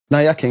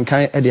na ya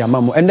kenkan e de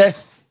amamu ende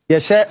ye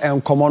hye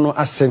enkomo no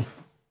ase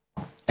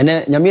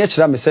ene nyame ye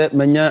kira me se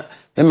manya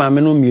me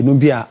maame no mienu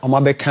bi a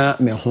omabeka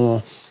me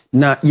ho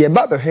na ye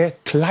ba behwe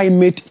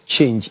climate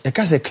change e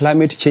ka se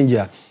climate change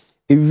a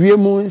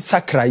ewiemu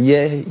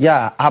sakraye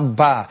ya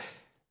aba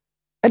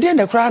e de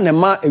na kra na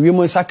ma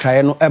ewiemu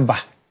sakraye no eba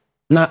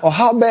na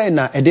oha be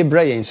na e de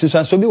bra yen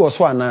susan so bi wo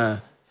so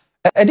ana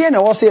e de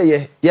na wo se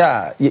ye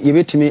ya ye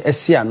betimi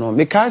asia no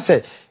me ka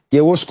se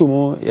ye wo school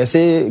mo ye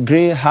say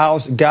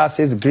greenhouse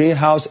gases,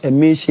 greenhouse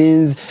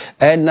emissions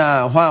and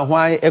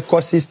why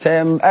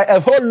ecosystem a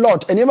whole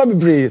lot and you be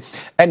brave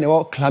and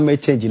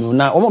climate change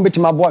na o mo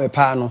betima bo me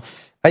pa no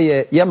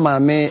ye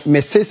maame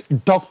Mrs.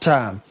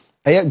 Dr.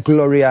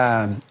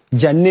 Gloria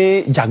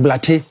Jane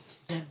Jagblete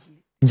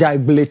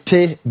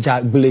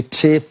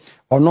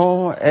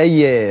ono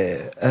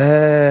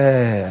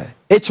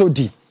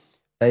HOD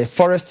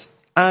Forest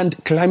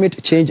and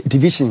Climate Change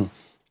Division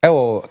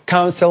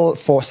Council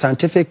for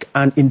Scientific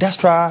and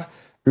Industrial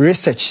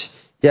Research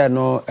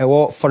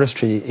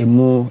forestry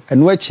emu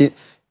enwechi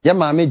ya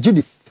maame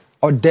Judith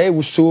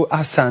Odewusu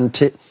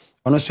Asante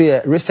ono so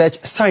ye research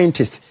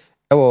scientist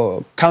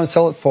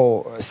Council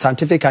for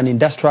Scientific and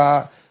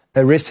Industrial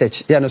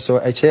Research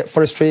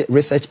Forestry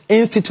Research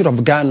Institute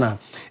of Ghana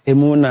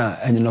emu na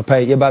eninopa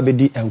ye ba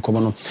bedi enkomo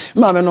no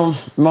maame no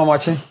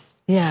mamache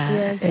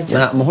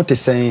na mo hote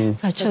saying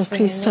Pacho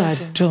Christo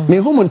adom me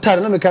home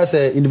ntare na me ka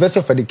say University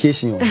of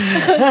Education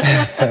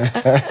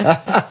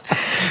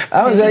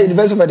I was at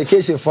University of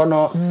Education for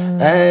no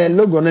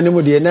logo no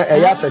nemu de na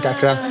eya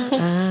sekakra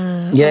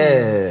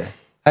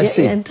I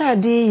see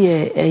entade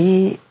ye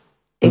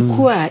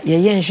eku a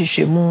ye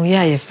nhwehwemu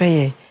ya ye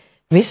frɛ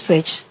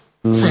Research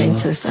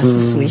Scientists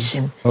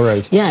Association all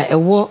right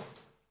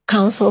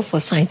Council for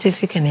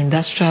Scientific and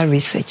Industrial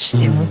Research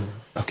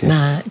okay.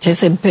 Na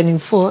just penning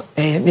for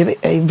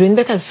bring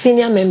back as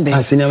senior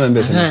members. Senior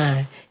members.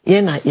 Oh,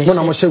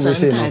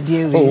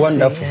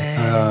 wonderful.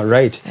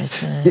 Right.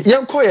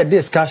 You call your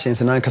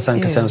discussions and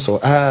Ankasan so.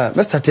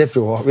 Mr.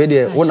 Tefio,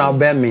 really, one now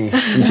bear me.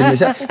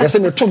 Yes,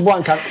 me two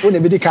one can only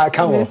be the car.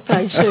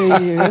 I show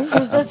you.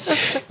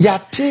 Yeah,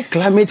 take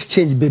climate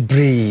change be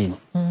brain.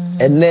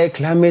 And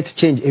climate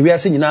change. We are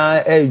seeing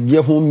now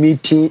a home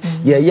meeting,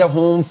 your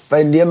home,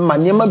 and your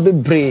manema be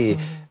brain.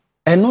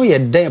 Eno ye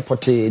den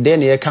pote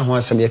den ye ka ho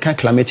asem ye ka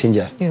climate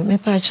change yo me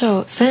pa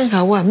cha sen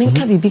ha wa me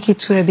ka bibiki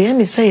to e be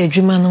me say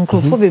adwuma no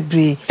nkrofo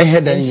bebre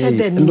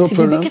no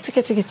problem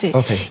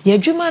okay ye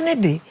adwuma ne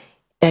de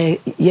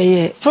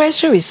ye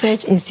Forestry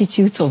Research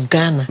Institute of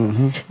Ghana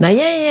na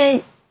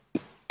ye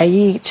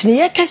ayi chine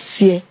ye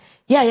kase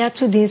ya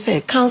to din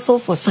say Council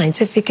for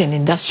Scientific and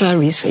Industrial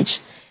Research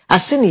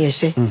asene ye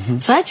hye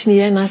sa chine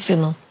ye na se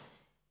no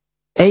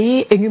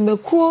ayi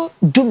enwumakuo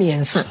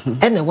dumiensa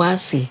ene wa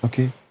ase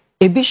okay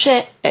ebi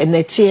hwe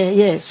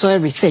netie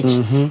soil research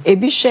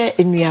ebi hwe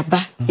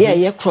enuaba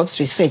ye crops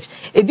research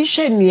ebi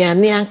hwe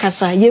nuane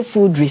ankasa ye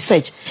food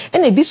research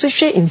and ebi so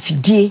hwe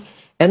mfidie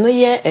eno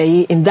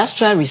ye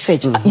industrial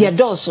research ye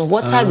doso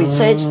water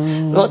research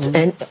what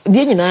and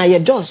die nyina ye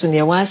doso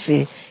ne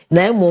wase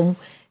na emom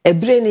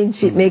ebre ne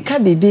nti meka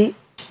bibi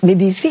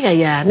medisi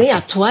ya na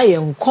ya to aye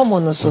nkomo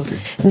no so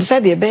nsa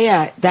de be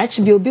ya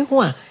dachi bi obi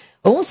ho a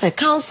ohun se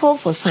Council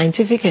for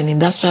Scientific and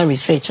Industrial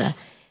Research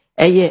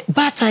eye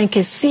batan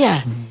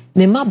kesia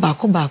ne ma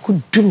bako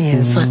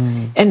dumiensa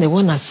ene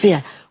wona se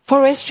a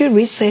Forestry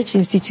Research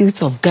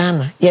Institute of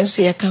Ghana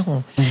yenso ye ka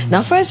ho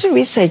na Forestry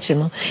Research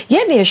no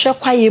ye na ehwe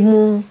kwaye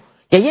mu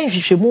ye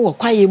nhwehwemu wo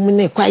kwaye mu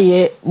na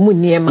kwaye mu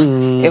niema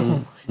ehu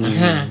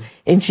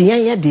enti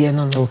ye de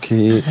no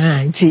okay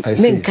enti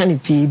men kan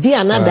pi bi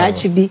anada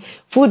achi bi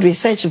food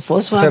research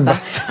for so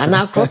aba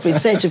ana crop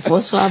research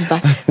for so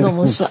aba no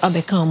mo so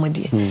abeka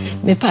omode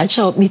me pa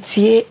cha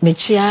metie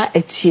mechia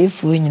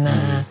atiefu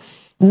nyina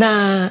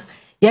na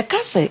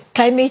yakase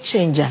climate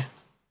change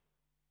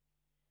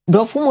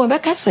Dofumo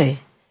bekase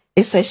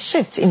it's a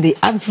shift in the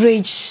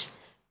average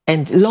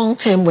and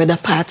long-term weather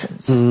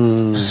patterns.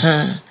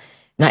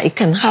 Now it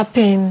can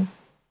happen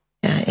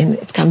and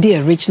it can be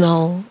a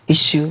regional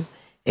issue,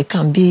 it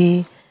can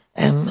be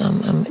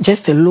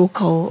just a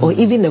local or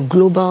even a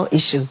global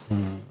issue.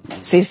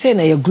 So you say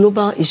na a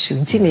global issue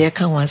nti na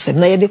yeka wansem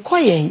na ye de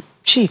kwaye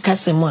twi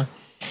kasem a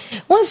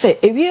won say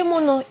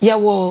ewiemu no ya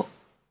wo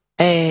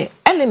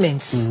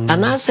elements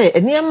and I say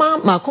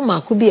eniema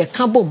mako bi e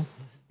ka bom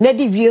na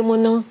di wiemu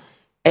no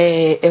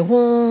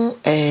ehun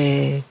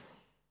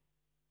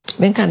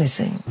menka ne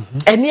say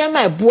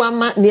eniema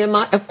ebuama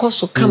niema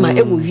ekoso kama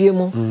ewo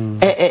wiemu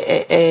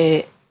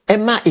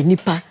ema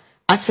enipa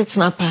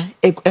asetena pa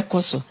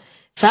ekoso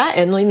sa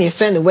eno ni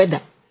friend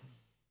weather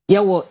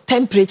ya wo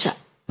temperature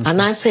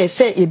and I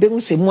say ye be hu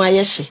se mu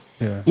ayehye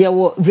ye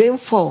wo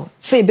rainfall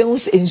say be hu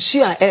se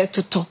ensu a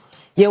etoto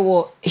ye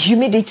wo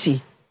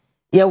humidity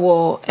ye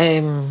wo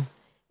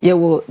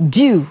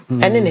dew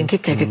ene ne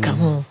nkeka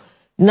ho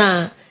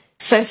na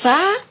se sa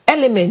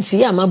elements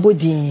ya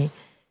mabodi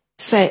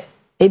se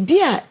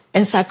ebia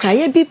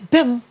ensakraye bi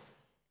bem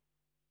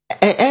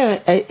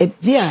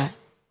ebia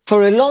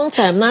for a long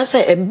time na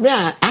say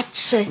embra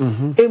ache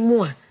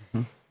emu a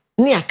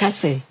ni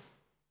akase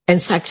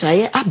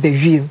ensakraye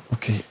abewiem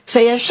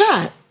se ye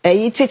hwa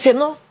eyi tete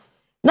no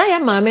na ye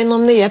maame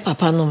nom ne ye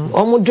papa nom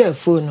omodo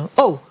afuo no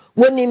oh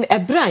wonim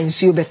ebra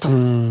nsuo beto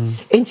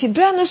enti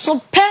bra no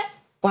so pe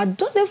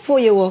wadone fo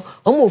ye wo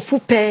omo fu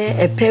pe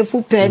epe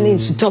fu pe ne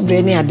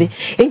nsutobre ne ade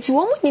enti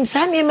wo monim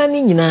sa ne ma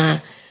ne nyina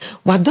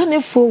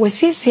wadone fo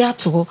wasiesie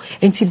ato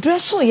enti bra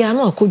so ya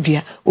na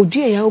akodua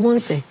odua ya wo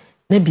nse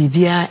na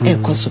bibia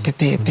ekoso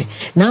pepepe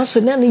na so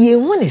na ye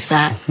hu ne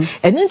sa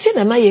eno nti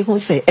na ma ye hu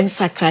se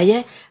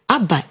ensakraye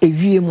aba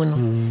ewie mu no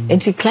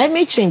enti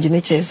climate change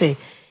ne che say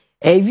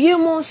ewie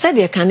mu se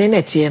de kane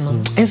na tie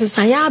no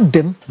ensesa ya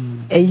abem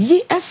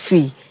eyi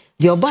afri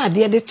de oba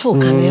ade de to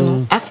kane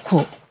no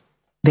akọ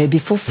baby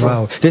fofo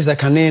wow this a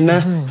kane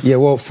na ye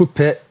wo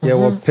fupe ye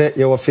wo pe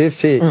ye wo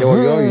fefe ye wo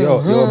yo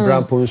ye wo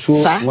bramponsu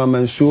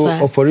wamansu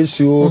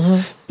oforisu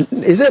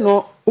is it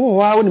no oh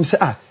wow nim say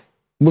ah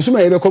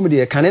busuma ye be come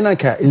de kane na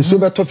ka ensu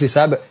be to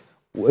frisa be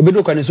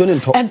ebedo kane so ne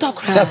nto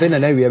da fe na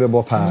na wie be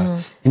bo pa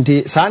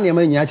nti sa ne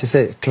ma nya che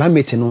say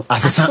climate no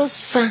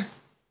asesa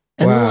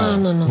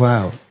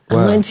wow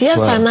wow nti ya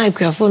sa na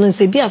ikrafo no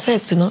se bia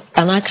first no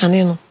ana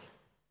kane no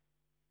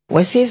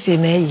wasiesie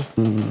na yi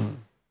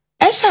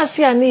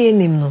eshase a ne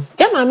nim no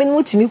ya maame no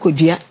mutimi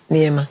kodua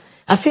ne ma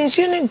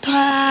afensuo ne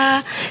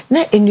ntoa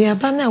na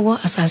enuaba na wo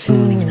asase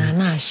no nyina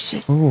na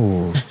ahye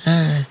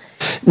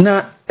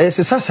na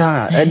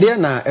sisa ede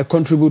na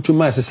contribute to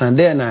my sister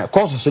there na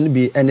course so no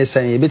bi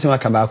enesan e betima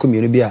ka ba ko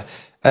mienu bi a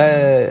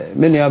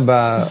menu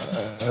aba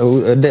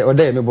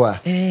ode me boa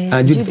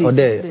Jude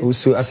ode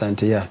usu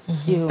asante ya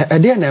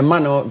ede na ma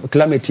no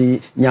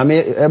calamity nyame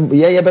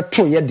ye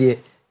beto ye de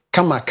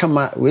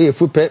kama we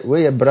fupe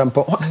we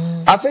brampo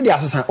afi de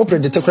asesan o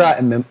predict kra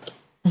emem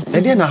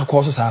ede na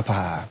course sa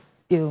pa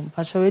yo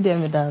pacha we de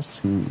me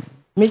das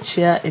me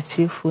chia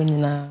etifu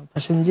nyina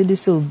pacha mje de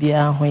se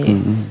obia ho ye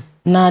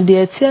na de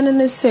etie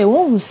ne se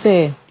won hu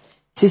se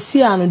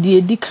sisi anu de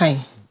edikan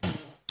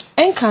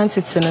enkan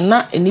tete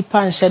na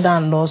enipa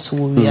nhyedan loss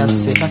wo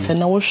wiase but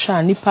na wo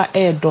hwa nipa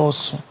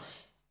doso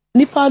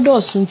nipa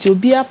doso nti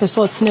obia pese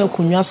otene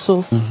akonwa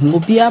so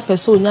obia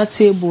pese onya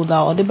table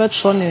da ode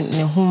betro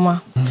ne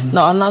homa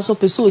na ona so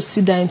pese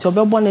osidan nti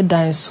obebo ne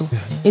dan so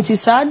nti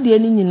saa de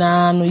ni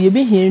nyina no ye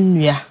behia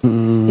nnua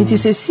nti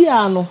sesi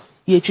anu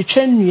ye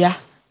twetwa nnua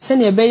se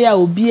ne be ya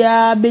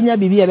obia benya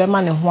bibia be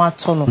ma ne ho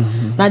ato no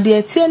na de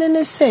etie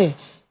ne se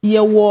ye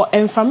wo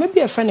enframe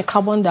bi efre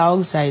carbon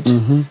dioxide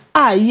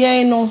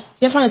yen no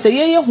ye fa say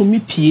ye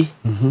humipie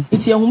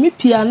iti ye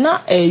humipie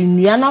na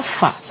nnua na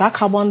fa sa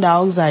carbon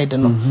dioxide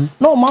no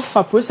na o ma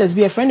fa process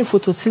bi efre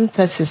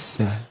photosynthesis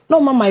na o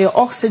ma ye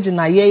oxygen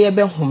na ye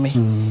be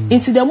home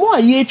iti the more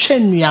ye twa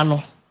nnua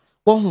no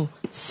wo hu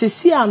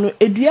sesi ano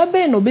edua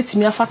be no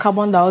betimi afa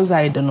carbon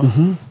dioxide no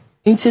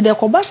iti the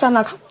kobasa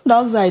na carbon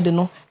dioxide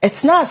no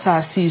etna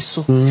asase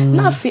so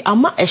na afi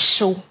ama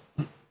ehyew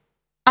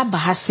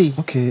abahase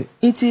okay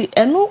inti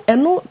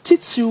eno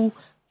titiu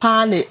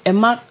pane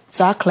ema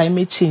za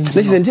climate change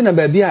no nti na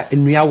ba bia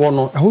enua wo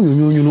no ho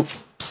nyunyunu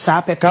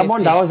sa pepe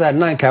carbon dioxide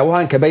na nka wo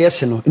hanka be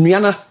yehye no enua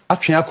na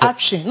atwe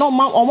akọ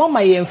no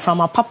ma ye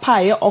mframa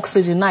papa ye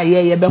oxygen na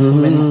ye be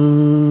home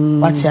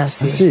no what you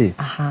say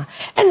aha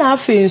ena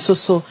afi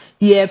so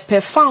ye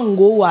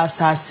pefango wa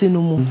asase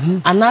no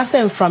mu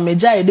anase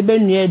mframeja ye de be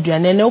nua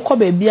aduane ne ukọ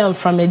ba bia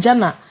mframeja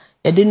na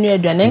ye de nua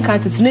aduane nka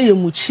tete na ye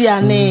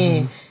muchia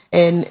ne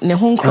ne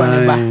honkro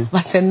ne ba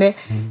but ne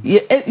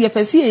ye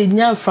pese ye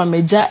nya from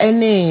eja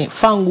ene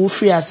fangu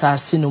free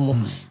asase no mu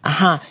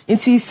aha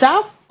nti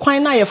sa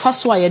kwan na ye fa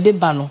so a ye de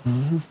ba no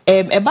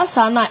eba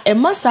sa na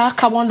emasa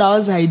carbon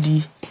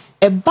dioxide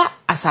eba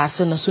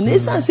asase no so na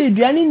esanse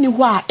eduane ni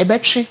ho a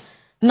ebetwe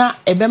na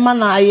ebema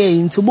na aye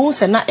nti bo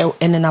se na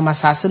ene na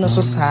masase no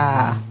so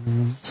saa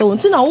so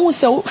nti na wo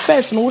se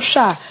first no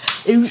hwa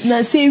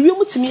na se ewie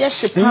mutimi ye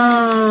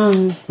hyepa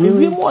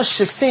ewie mo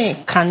hyesen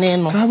kane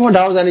no carbon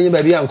dioxide ni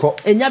ba bia nko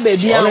enya ba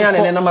bia nko ona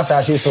ne na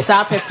masase so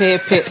saa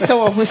pepepe se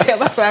wo hu se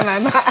ba sa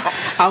na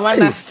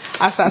amana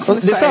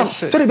asase sa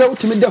so de be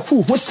utimi da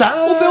ku ho saa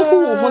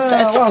obeku ho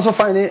saa wa so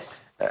fine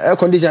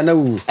condition na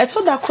wu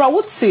eto da kra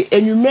wote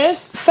enwumre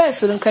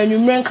first nka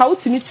enwumre nka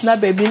utimi tina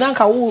ba bi na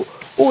nka wo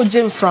o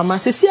gem from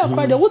asesi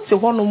akwa de wote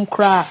honom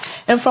kra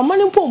enframa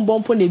ne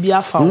mpombo na bi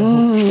afa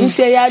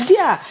nti ya de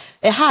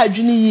a ha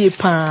adwene yie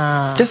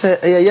pa kese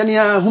ye ne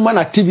human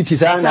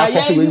activities na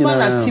akoso we nyina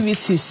human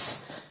activities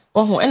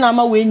oho ena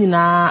ma we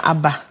nyina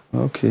aba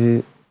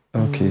okay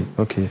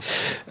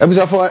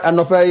ebisa for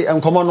anopa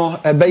enkomo no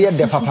ebeye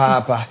de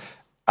papa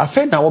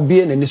afa na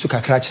obie na nisu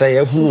kakra kire ye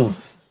hu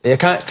ye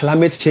kan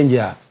climate change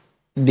a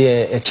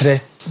de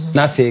ekire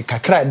na fe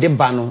kakra de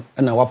ba no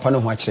na wapa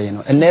no ho akire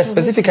no and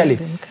specifically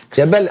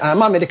ye bel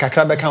ama me de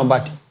kakra be kan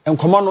but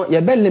enkomo no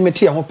ye bel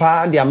limit ye ho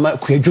pa de ama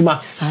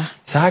kuadwuma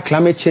sa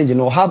climate change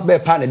no have be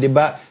pa na de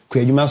ba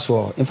kuadwuma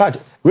so in fact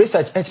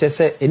research actually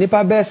say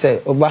enipa be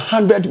say over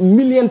 100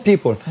 million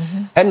people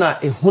and na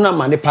ehuna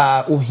mane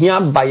pa ohia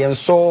ba yen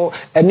so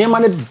enema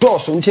ne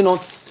doso nti no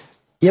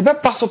ye be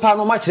paso pa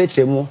no ma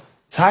kire mu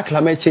sa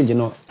climate change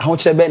no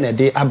ahokire be na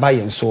de aba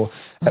yen so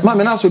ma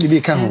me na so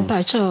bibi ka ho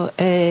mpacho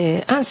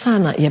ansa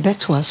na ye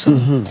beto aso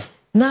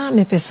na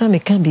me pesa me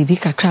kan bibi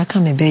kakra ka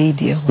me be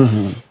die ho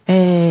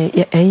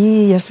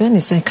ye friend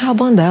is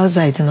carbon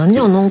dioxide no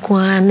nyo no nko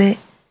ane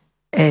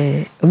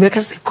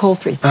obeka se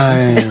corporate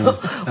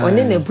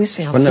one na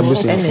busuafo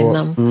ene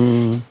nam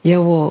ye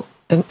wo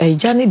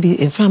jani bi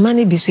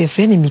inframani bi so ye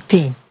friend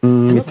methane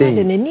no ka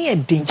de ni e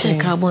den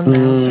carbon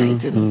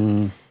dioxide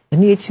no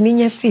ni etimi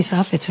nya free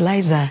sa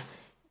fertilizer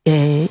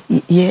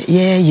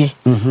ye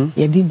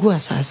di gu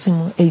asase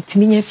mu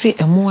etimi nya free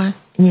emoa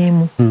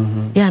nyemu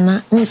ya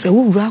na nse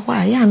wura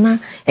hwa ya na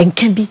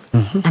enka bi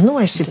ano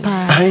wa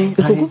shipa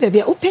ekogu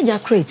bebia opeja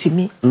crate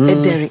mi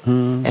edere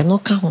eno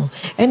ka ho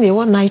ene ye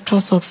wo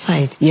nitrous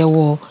oxide ye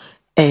wo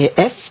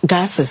F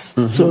gases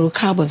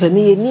fluorocarbons and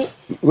ye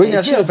when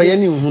you say fa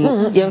yani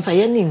hu ye fa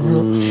yani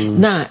hu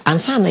na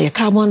ansa na ye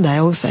carbon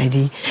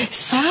dioxide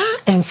sa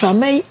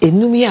enframai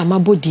enumi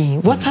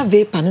amabodin water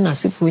vapor na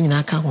sifo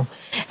nyina ka ho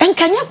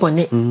enkanya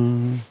bone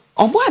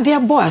obo ade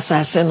bo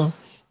asase no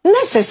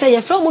na sese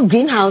ye from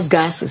greenhouse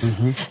gases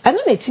ano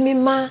na timi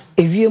ma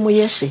ewiem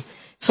ye hye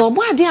so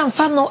obo ade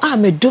amfa no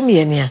amedum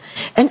ye ne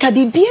enka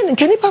bibie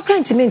nka nipa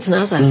krantiment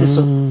na asase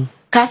so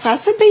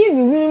kasase be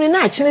yunwunu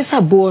na achine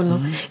sabo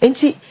no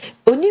enti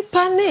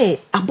onipa ne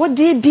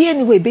abode bie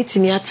ne we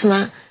betimi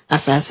atena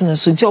asase no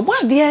so nti obo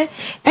ade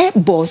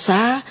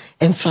bossa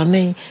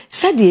enframen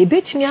sade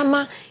betimi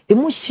ama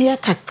emuhia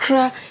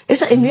kakra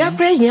esa enua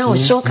kra hia o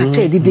show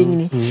kakra de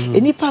benyini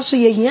enipa so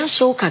ye hia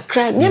show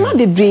kakra nema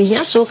bebre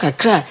hia show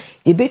kakra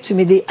e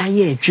betumi de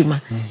aye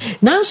adwuma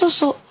nanso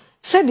so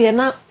sade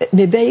na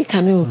mebeyi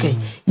kane okay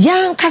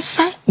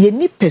yankasa ye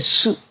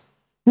nipasu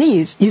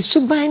ne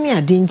yesuban ne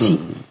adenti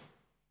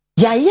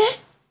yaye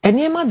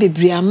enema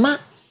bebre ama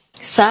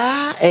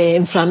sa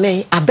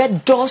enframen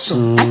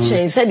abedoso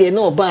achen sade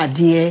na oba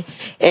ade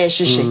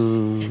hwehwe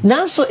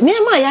nanso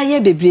nema yaye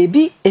bebre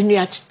bi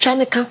enua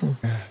twane ka ho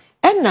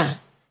ena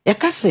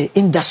yakase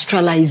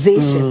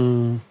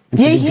industrialization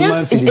ye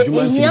hia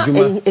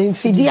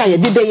enfidi aye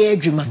de be ye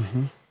adwuma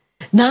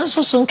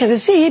nanso so nkase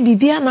se ye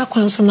bibia na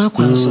kwanso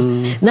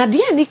na de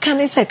ani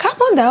kan se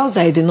carbon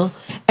dioxide no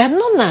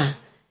eno na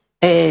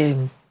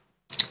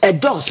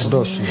edos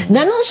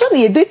na no so na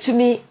ye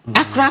betumi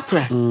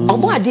akrakra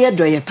obo ade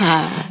edoye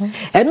pa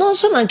eno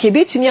so na nke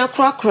betumi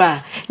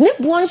akrakra ne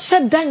bo nse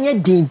danye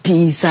din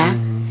pisa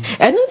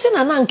eno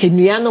ntina na nke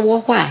nua no wo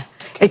ho a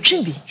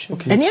etwe bi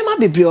enema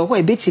bebre wo ho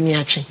e betumi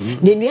atwe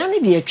na nua ne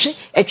de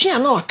etwe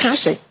ana waka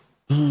hye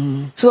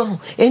so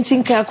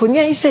entinka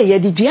akonwa ise ye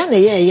de dua na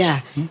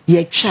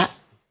ye twa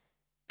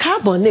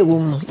carbon na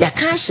wom no ya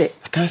ka hye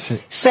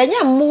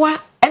senya mmoa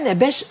ena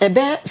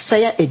ebe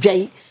saya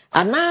edwai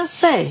ana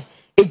say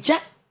eja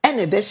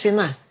ene bese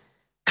na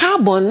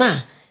carbon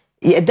na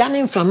ye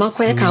danin from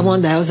akwa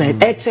carbon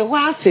dioxide ete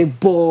wa fe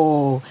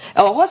bo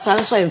e wo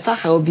san so emfa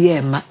ha obi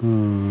ema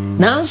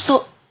na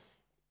so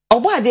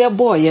obo ade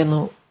bo ye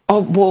no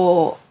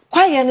obo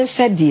kwaye ne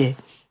sede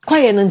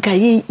kwaye no nka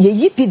ye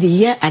yipi de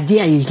ye ade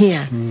a ye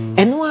hia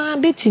eno a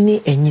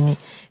betimi enyini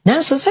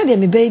na so sede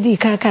me be di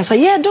ka sa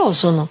ye do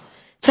so no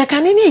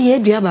sakane ne ye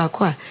dua ba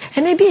ko a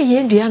ene bi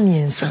ye dua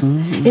miensa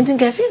enti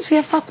nka se so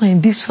ye fa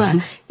kwan bi so a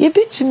ye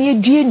betumi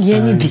edua nua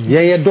ni bi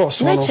ye do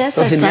so no so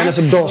se nua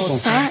se do so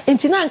sa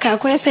enti na nka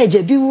ko se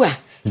eja bi wu a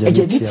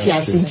eja bi ti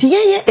ase enti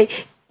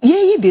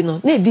ye bi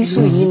no na bi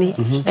so yini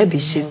e be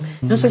him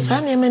na so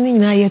sa na mani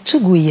nyina ye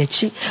tugu ye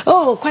chi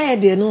kwaye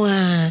de no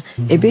a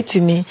e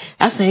betumi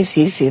asan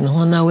siesie no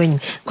ho na wanyi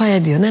kwaye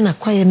de na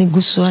kwaye ne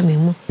gusu ana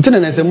mu enti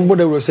na se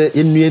mboda wuro se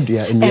enua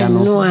dua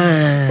no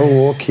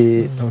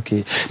okay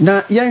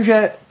na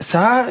yanhwe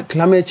sa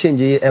climate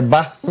change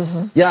eba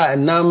ya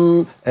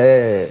nam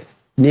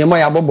niema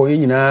ya bobo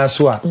nyina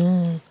so a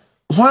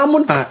ho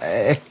amuna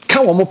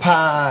ka wo mo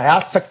pa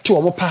affect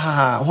wo mo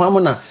pa ho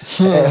amuna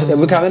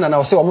we ka na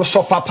wo se wo mo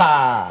sofa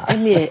pa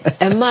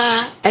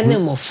ema ene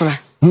mofra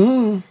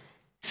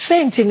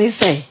senti ni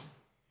say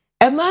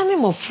ema ne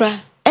mofra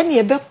ene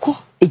ye beko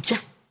eja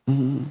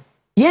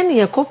ye ne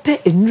ye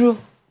kope enuro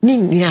ni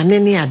nuane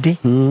ne ade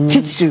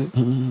titru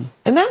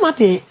ema ma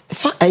de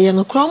fa ye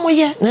no kro mo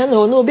ye na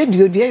no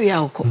obeduodua wi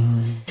akọ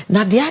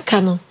na de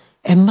aka no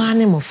ema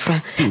ne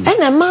mofra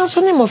ene ema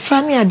so ne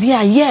mofra ne ade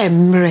a ye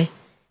emre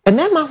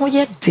emema ho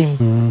ye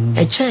den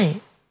echen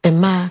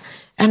ema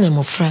ene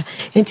mofra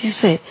enti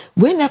se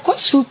we na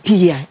kwasu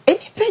pia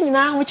enipa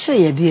nyina ho kire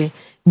ye de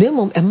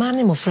memom ema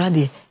ne mofra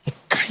de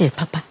ekaye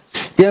papa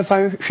ye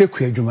fa hwe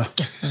ku adwuma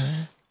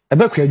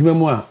ebe ku adwuma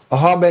mu a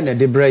oha be na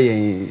de bre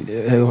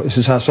yen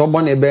susaso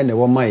bo na ebe na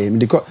wo ma ye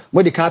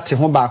modi ka te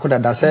ho ba ko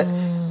dada se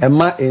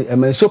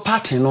ema so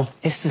party no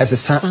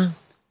esesa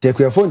de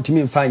ku afo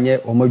ntimi mfa nye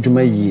o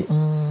madwuma yie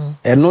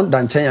eno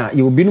danchen a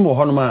ye obi no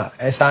ho no ma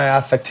esa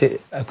affect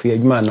ku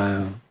adwuma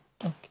na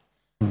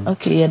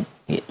okay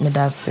me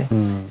dase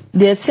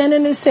de tiene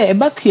ne se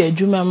eba ku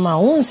adwuma ma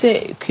won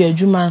se ku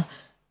adwuma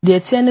de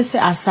tiene se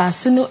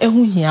asase no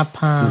ehu hia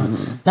pa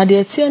na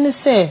de tiene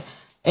se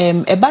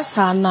eba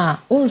sa na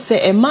won se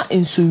ema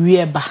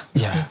ensuwie ba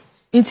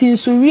inti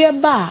ensuwie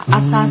ba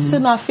asase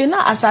no afi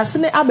na asase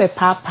ne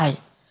abepapai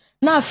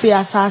na afi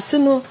asase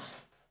no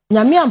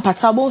nyame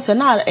ampata bo se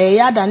na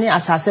yada ne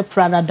asase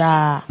prada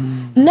da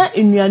na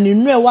enuane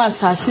nure wa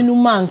asase no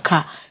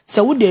manka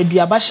se wo de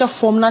aduaba hye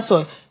fom na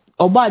so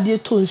oba ade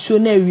to nsuo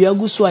na awia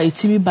gu so a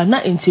etimi ba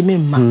na entimi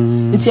mma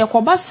nti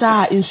ekoba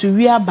sa nsu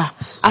wi aba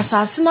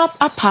asase na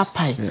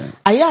apapai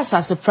aya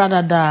asase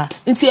prada da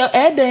nti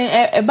eden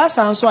eba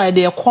san so a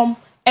de ekom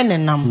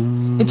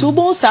enenam nti wo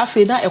bo sa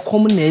afi na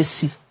ekom na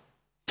asi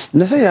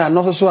na say ya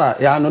no so a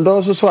ya no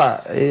do so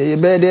a ye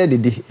be de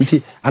didi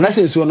nti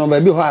anase nsuo no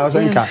ba bi ho a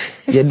wasanka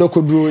ye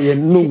dokoduro ye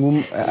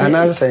nungum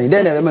anase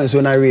de na be man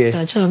nsuo na wie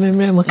acha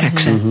memre mo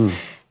kakra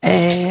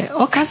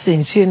o ka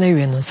nsuo na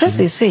wie no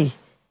say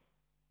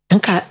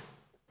nka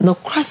no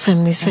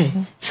krasam ni se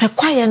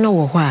kwaye no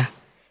wo ho a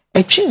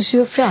atwi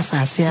nsuo fi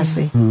asase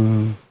ase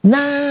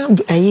na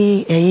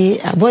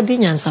body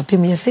nyansa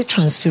pem ye say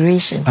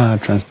transpiration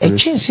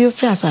atwi nsuo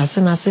fi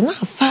asase na ase na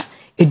fa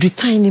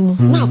edutan ni mu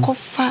na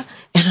akofa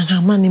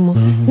ehahama ni mu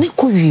ne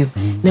kowie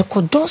ne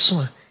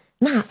kodoso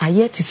na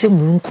aye ti se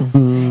murunkum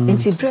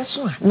enti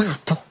breso na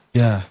ato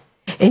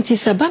enti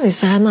sabane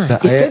sana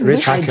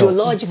if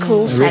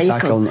hydrological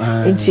cycle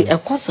enti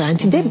ekosa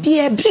enti de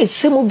bia bre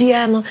semu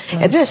bia no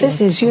ebre se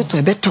sensuo to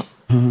ebeto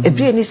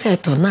ebre ni se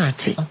to na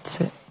ate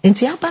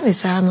enti abane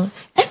sana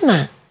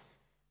na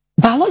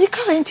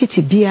biological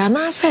entity bia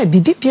na say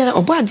bibi bia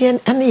obade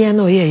ane ye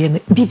na oye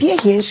ye bibi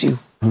ehiensu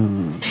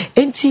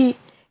enti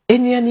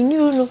enuane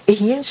nyu no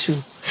ehiensu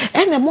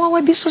na mo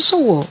awa bi soso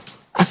wo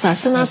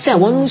asase na say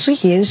won nso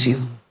hiensu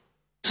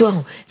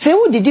so say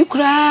wo didi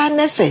kura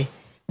na say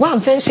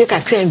one fancy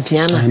kakra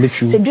mpiana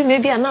se dwuma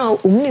bia na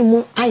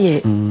omnimu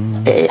aye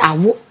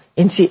awo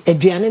enti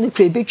aduane ne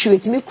kura betwi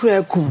etimi kura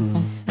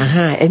akum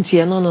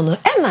enti no na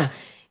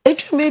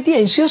edwuma bia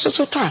nsuo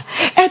soso to a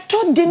eto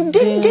din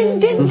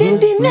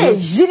na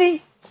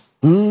yiri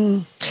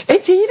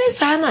enti yiri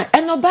sana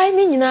enobai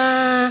ni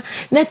nyina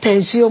na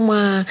tensuo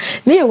ma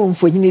na ye won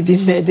fonyine bi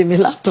mede me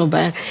laptop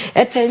ba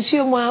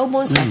tensuo ma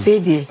ubon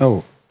safedie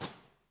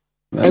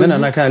mena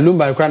na kan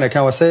lumba kra na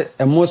kan wase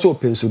emo so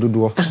penso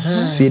dodo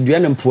so edua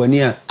na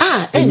mpoani a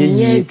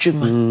enye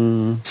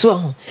adwuma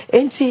so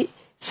enti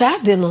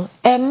saade no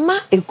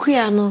emma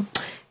ekua no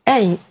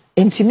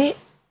entimi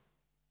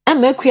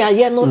ama ekua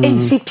ye no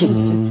NCP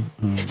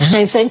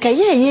senka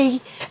ye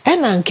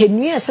na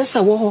nkanua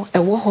sesa wo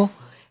ho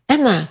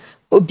na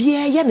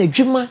obia ye na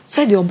adwuma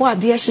se de obo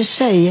ade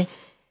hyehyeye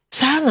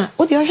sana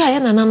odi ohwa ye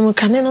na nanu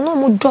kane no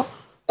mo do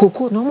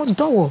koko no mo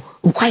do wo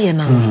nkwaye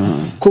na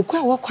koko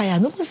a wo kwaya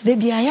no mo se de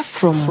bia ye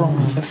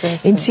from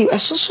enti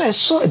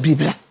eso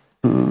ebribra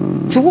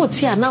ti wo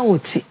ti ana wo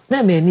ti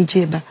na ma ani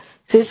jeba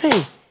se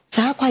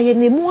sa kwaye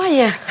ne mu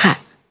aye ha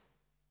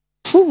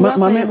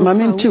mama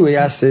nti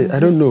we say I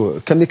don't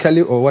know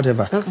chemically or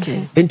whatever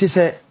enti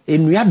se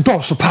enua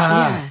do so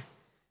pa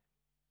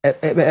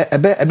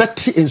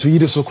ebeti enso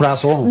yiri so kura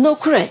so no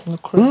kure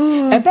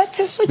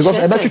ebeti so because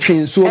ebeti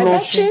twensuo no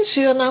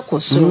twensuo na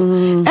koso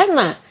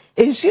na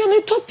ensuo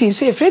ne topi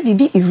so efre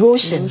bibi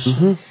erosion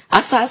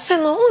asase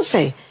no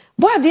unse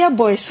boade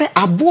boy se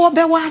abo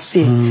be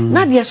wase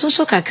na de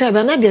so kakra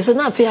ba na de so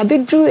na afi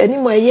abedru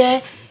animu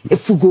eye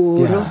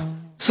efugo no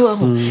so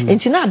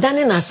enti na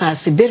adane na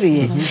asase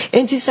beriye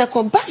enti se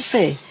ko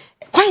base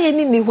kwaye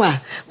ni ho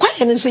a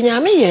kwaye ni so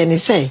nyame ye ni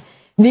se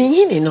ni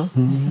hini no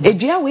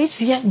edua we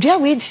sia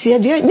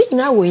ni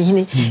nyina wo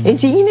hini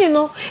enti hini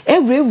no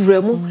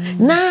ewrewura mu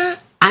na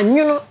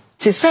anwono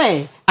ti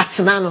se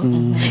atena no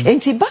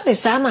enti ba ne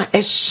sa na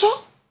eso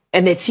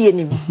enetie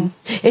nim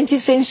enti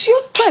sensuo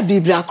to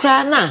abibra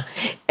kra na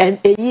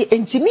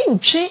enti mi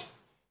ntwe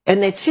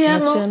enetie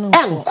no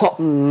enko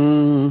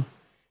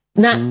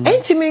na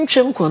enti mi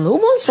ntwe nko no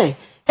wo nse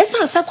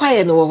esa asa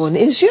kwaye no wo no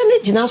ensuo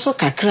ne gina so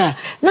kakra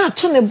na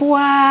ato ne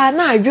boa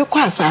na adwe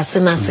kwa asase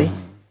na se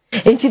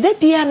enti da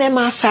bia na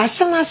ma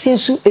asase na se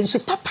ensu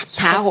papa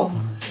ta ho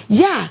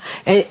ya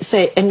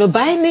se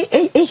enobai ne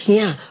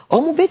ehia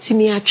omo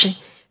betimi atwe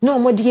na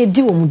omo de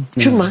edi wo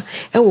dwuma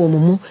e wo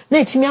mu na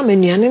etimi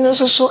amanuane no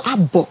so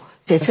abo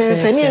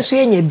fefefe ne ensu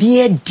enya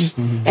bia di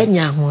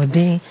enya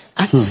ahoden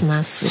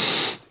atena se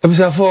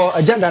ebisa for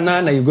agenda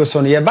na you go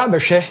so no ye ba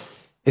behwe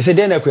ese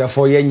dey na kuya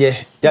for yenye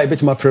ya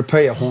betima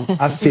prepare ho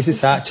afisi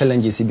sa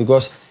challenges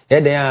because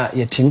ye dey a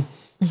ye team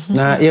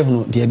na ye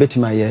hunu de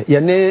betima ye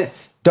ne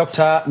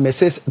Dr.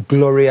 Mrs.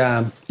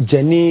 Gloria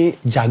Jenny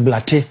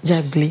Jagblate.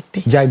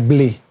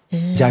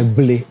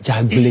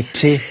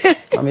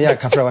 Ami ya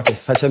kafra wate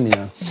fache mi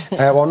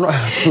ya.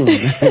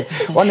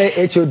 One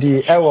HOD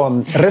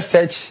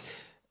Research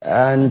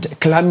and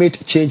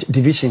Climate Change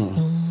Division,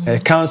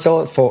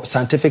 Council for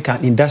Scientific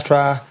and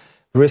Industrial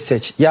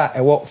Research. Ya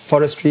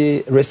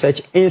Forestry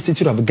Research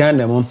Institute of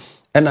Ghana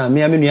and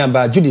mi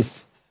aminu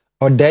Judith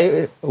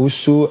Odai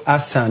Usu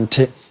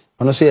Asante.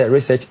 Ono so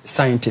research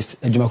scientist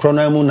adwumakro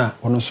na mu na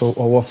ono so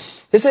owo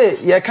say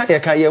ye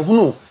ka ye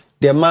hunu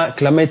de ma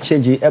climate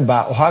change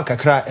eba oha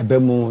kakra eba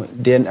mu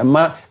de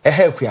ma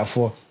eha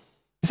kuafo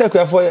say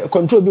kuafo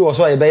control bi wo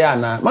so ye be ya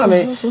na ma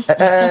me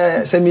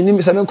se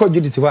minim se me ko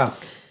Judith wa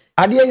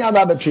ade nya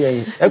ba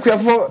betwe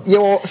ekuafo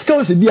ye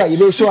skills bi a ye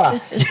be show a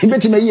ye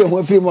betima ye ho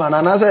afiri mu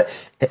ana se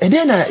e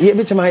de na ye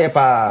betima ye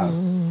pa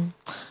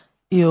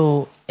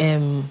yo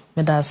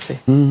medase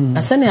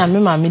na se na me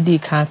ma me di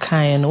kan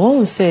no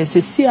won se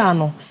sesia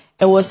no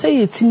e wo se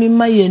yetimi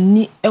ma ye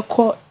ni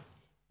ekọ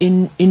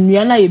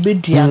enua na ye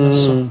bedua no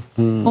so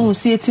won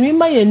se yetimi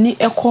ma ye ni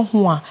ekọ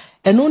ho a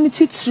eno ni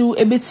titru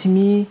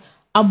ebetimi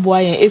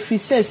aboa ye efi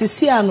se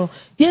sesia no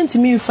ye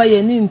ntimi mfa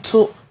ye ni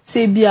nto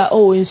se bia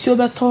nsuo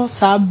beto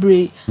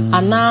sabre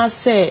ana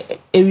se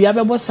ewia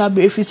bebo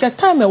sabre efi se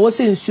time e wo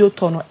se nsuo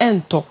to no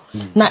ento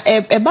na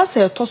eba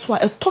se to so a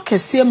eto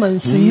kese ma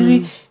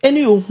nsuyiri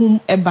eni ohum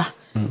eba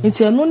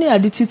nti eno ne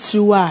ade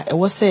titiriwa a e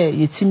wo se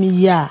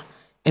yetimi ya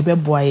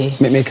ebeboa ye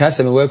me ka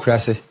se me wa kura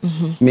se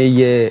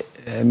me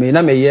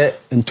ye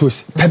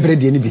ntos pebre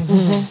de ni bi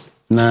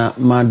na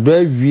madra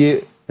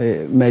wie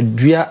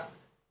madua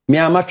me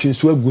ama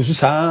twenso agusu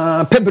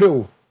sa pebre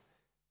o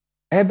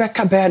ebe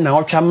ka be na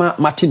otwa ma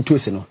Martin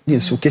Tosi no ye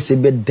nsu kese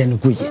be den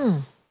go ye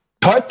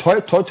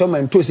toy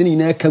man Tosi ni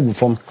na ka gu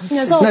fom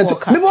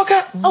me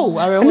boka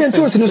na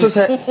Tosi no so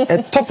se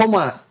to fom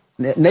a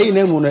na yi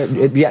na mu na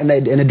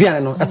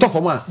aduane no to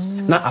fom a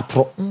na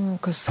apro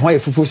ho ye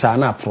fufu sa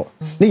na apro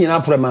ni nyina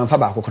apro ma mfa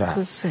ba kokora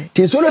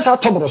tin so le sa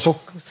tobro so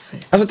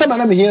aso ta ma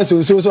na me hia so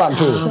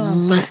anto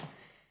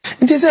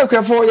nti se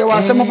kwefo ye wa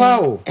asem pa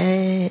o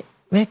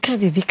me ka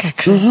bibi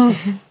kakra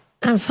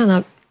ansa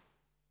na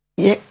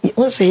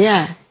won say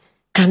ya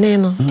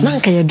kaneno na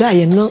nka ye do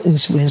aye no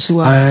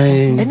nsuwa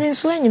ene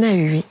nsuwa nyina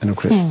wiwi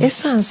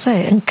esan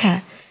say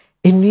nka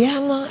enua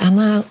no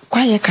ana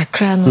kwaye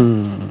kakra no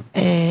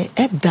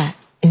edda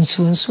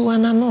nsuwa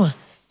na no a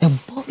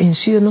ebo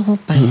nsuo no ho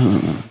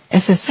pan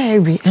esesa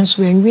wi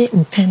enso enwe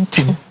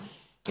ntentem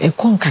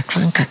ekon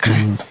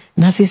kakra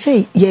na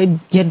say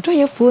ye do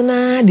ye fo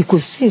na de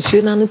kosi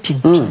nsuo na no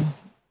pin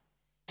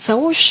sa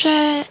wo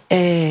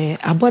hwe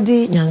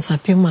abodi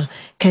nyansapema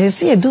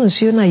kese ye do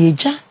nsuo na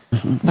yeja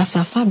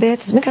basafa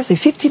bet make say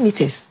 50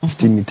 meters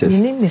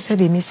meaning they said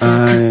they miss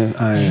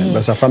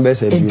basafa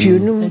bet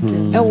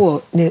edunum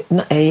ewo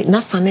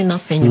na fane na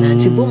fanyina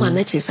nti boma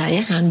na chesa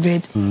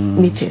 100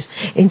 meters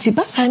nti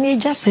basa na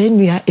eja sa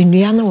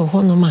enua na wo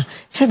ho no ma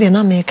said they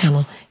na make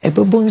no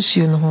ebebo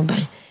nsuo no ho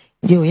ban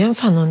de o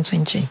yemfa no nto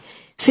nchen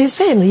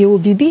say no ye wo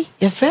bibi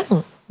ye friend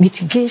no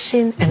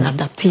mitigation and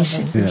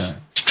adaptation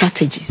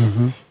strategies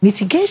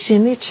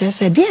mitigation ni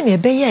chese de na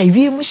ebe ya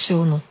wie mu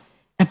hyew no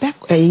ebe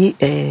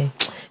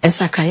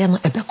ensakaya no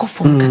ebe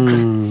kofom kakra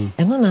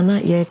eno na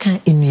ye kan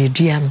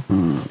enuadua no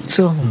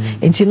so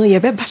enti no ye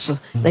beba so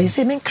na you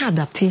say men ka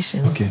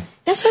adaptation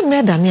yes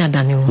me dane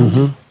adane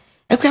ho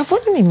ekwafo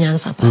no ni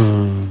nyansa pa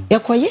ye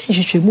koye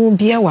nhwehwemu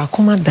bia wa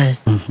akoma dan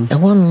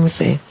eho no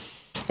say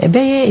ebe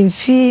ye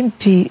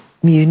mfimpi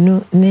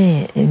mienu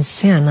ne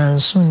ensia na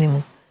nso ni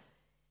mu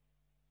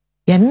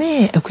ya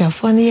ne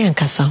ekwafo no ye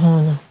nkasa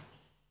ho no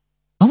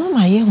omo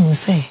ma ye hu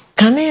say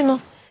kane no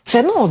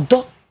se no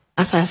odo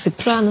asase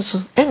pra no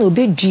so e na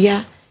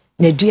obedua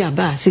na dua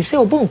ba se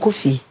obo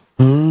nkofie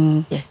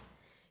yeah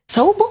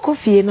sa obo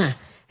kofie na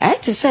ai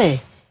te say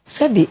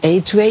se bi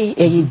etue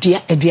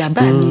dua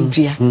ba mi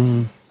dua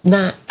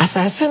na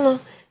asase no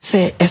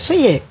se eso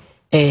ye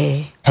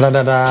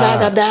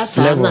pradada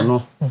sa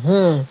na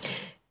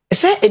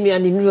se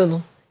enuane nuro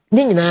no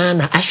ni nyina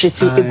na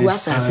ahwete egu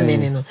asase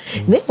nene no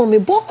na mo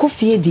bo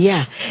kofie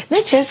dia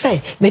na che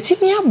say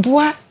metimi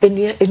aboa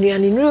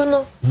enuane nuro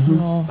no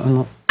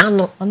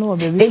ano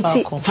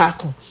enti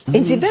faako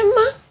enti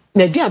bemma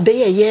na dua be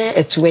ye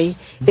etwei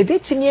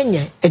ebetimi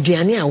anya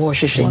aduane a wo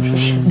hwehwe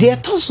de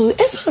etoso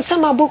esansa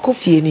maboko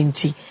fie ni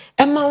nti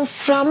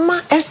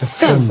emanframa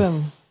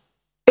fm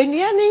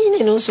enuane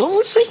yini no so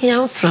mo so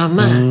hia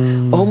mframa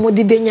omo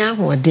de benya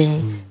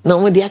ahoden na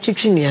omo de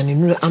atwetwe nuane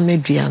nuru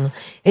amadua no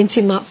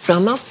enti ma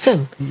frama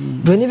fm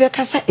broni be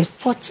kasa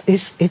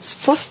it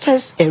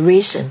fosters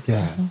aeration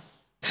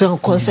so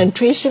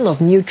concentration of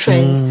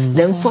nutrients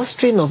then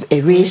fostering of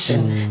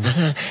aeration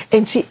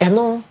enti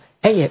eno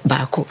eye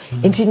baako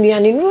enti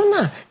nuane nuru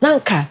na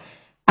nka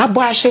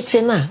abo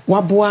ahwete na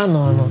waboa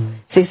no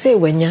sese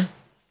wanya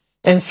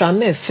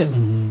enframa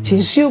fm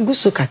tinsuo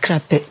guso kakra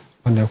pe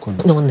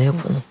no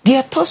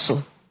de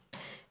toso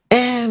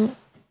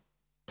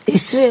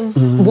isrem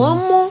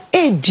bomo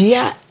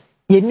edua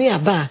yenua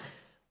ba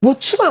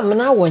wotu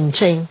amna wo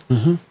nchen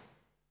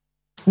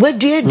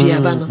wadua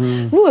ba no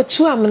no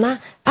wotu amna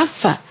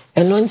afa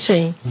eno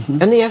nchen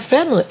eno ye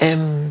frɛ no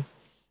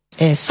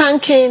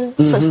sunken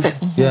system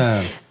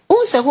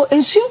unse ho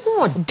ensuo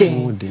ho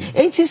den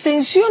enti se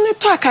ensuo ne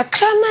to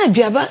akakra na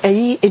aduaba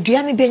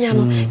edua ne benya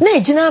no na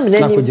egina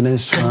amna ni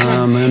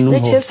kakra na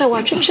chese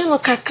watwetwe no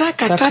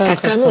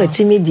kakra no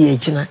atimi di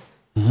egina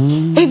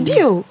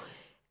ebio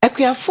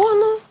akuafo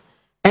no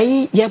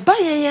ye ba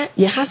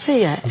ye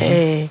hase ya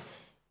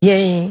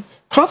ye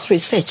Crop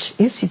Research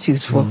Institute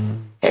for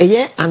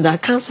under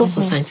Council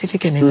for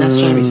Scientific and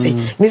Industrial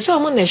Research me so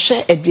mo na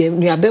hwe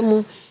aduaba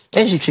mu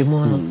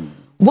enhwehwemu no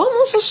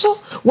womo so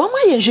womo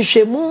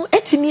yenhwehwemu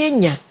etimi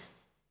anya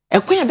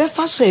ekwan be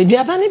fa so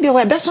aduaba ne bi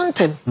wa be so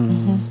ntem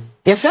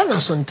ye fra na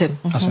sontem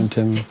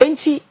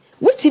enti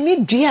wotimi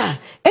dua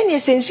ene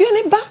esensuo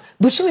ne ba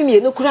busumi me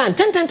no kura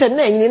ntantantam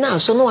na anyini na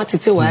so no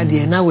watete wa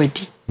de na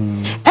wadi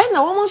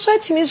ena wo mo so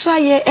atimi so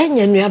aye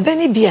enya nuaba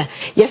ne bia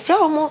ye fra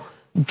wo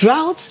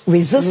drought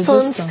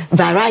resistance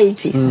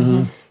varieties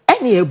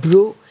ene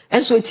ebro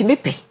enso otimi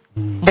pe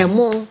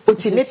emo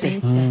otimi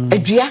pe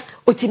adua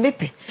otimi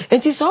pe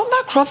enti so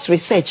ba crops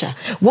researcher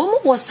wo mo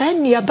wo sa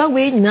nuaba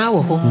we nyina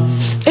wo ho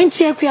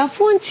enti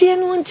akuafo ntie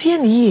no ntie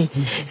ne yi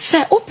se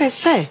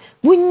opese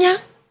wunya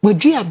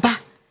wadua ba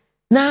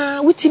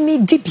na wutimi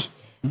dibi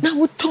na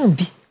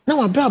wutombi na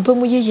wabra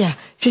abamu ye a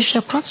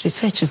hwehwe crops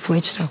research for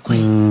extra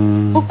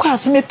kwan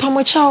okwas me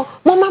pamochao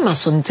mama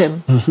masontem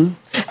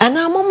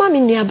ana mama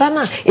menuaba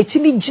na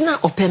etimi gina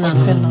opena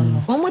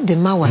no mo de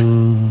mawa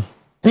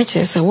na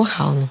chese wo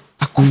haw no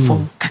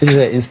akofom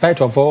in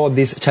spite of all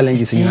these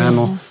challenges in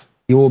ano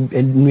you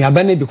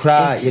nuaba na bi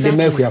kura ye de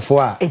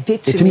makuafo a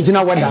etimi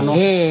gina wada no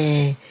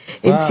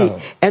enti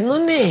eno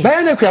ne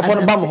ba na kuafo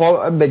no ba mo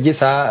ho beje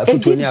sa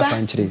futu ni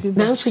akwanchire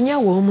na nso nya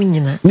wo mu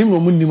nyina nim no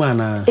mu nim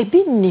ana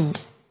ebi nim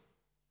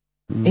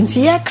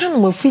enti ya kan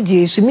mo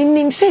fidie so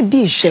minim se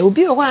bi hwe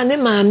obi wo ane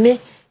maame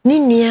ni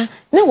nua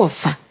ne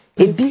wofa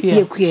ebi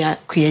ye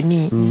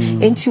kuani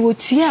enti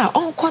wotie a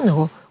onko ne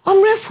ho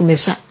omrefu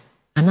mesa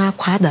ana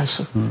akwada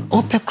so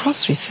ope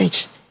cross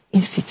research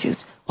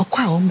institute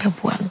okwa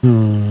ombeboa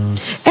no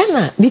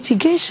ena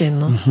mitigation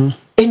no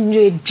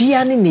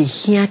enredua ne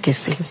hia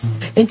kese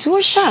enti wo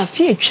hwa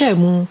afie atwa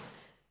mu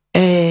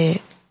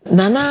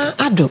nana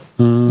ado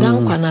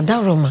dan kwa na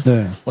daroma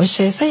wo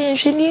hye se yen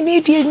hwe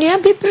ni nua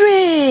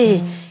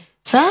bebre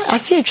sa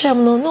afie atwa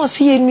mu no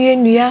se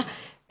yen nua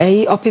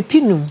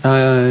opepinum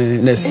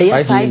yes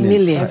 5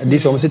 million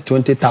this almost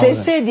 20,000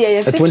 say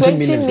there 20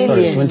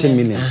 million 20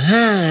 million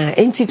aha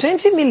enti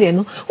 20 million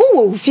no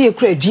wo fie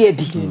kura dua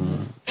bi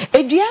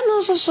edua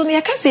no so no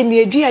yakase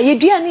nua dua ye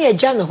dua ne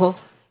eja no ho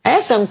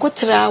ayesa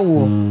nkotra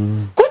wo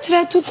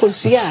kotra tu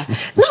kosua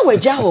na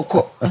waja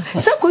hoko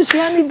sa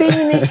kosua ni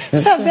benyini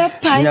sa be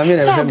pai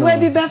sa bo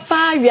bi be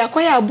fa awia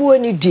koya abo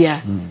ni dua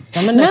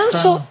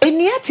nanso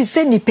enua ti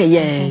se ni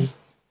peye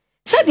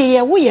sa de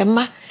ye wo ye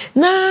ma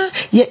na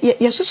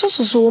ye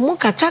soso mo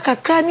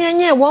kakra ne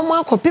anye wo mo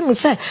akopim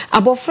se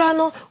abofra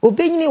no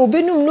obenyini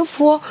obenum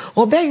nufuo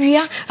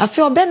obewia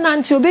afi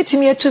obenante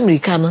obetimi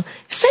etumrika no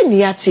se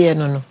nua te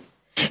no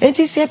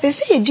enti se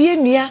pese edue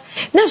nua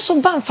na so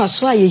ba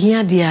mfaso a ye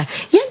hia de a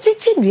ye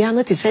tete nua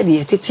no te se de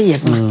ye tete ye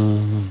ma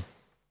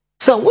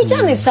so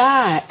wuja ne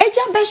sa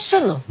eja be hye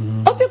no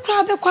obi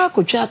kra be kwa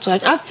akotwa to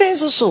afen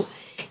so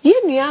ye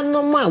nua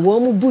no ma wo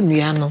mu bu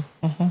nua no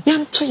ya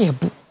nto ye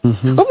bu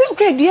obi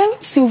kra dua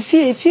si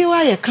fie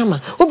wa ye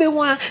kama obi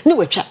wa ne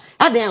watwa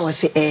adan a wo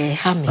se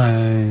ha me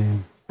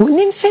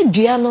unim se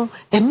dua no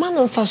ma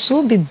no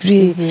mfaso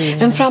bebre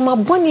mframa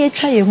boni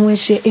atwa ye ho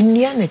ahye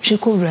enua na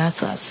twiko wura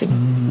asase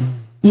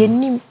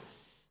yenim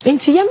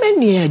enti ya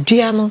menua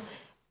dua no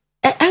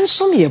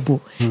ensom yebo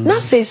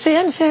na say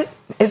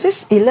as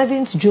if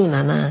 11th June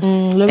ana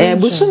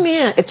busumi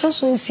a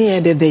etoso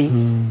nsia bebe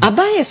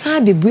abaye sa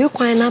bebue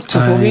kwan na to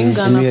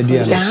ringa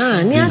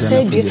na ni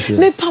asa dua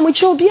me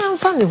pamoche obi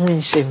amfa ne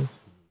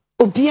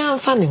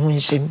ho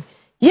nhyem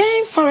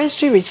ye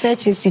Forestry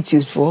Research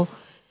Institute for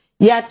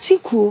ya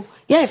tiku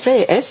ya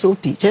free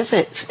SOP just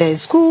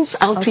schools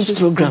outreach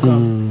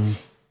program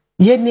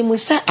ye ni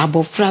musa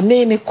abofra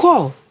me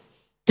call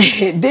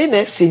de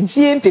next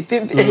fie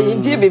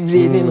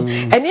bebre ni no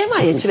ene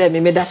ma ye kire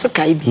me da so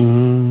kai bi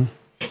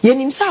ye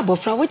nim sa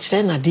abofra wo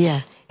kire na de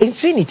a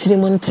enfri ni tiri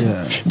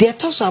montam de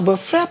to so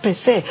abofra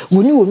pese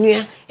woni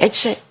wonua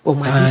eche o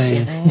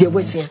madisia de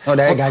bosia o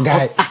da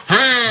gaga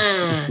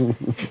aha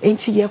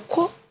enti ye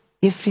ko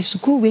ye fi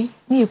school we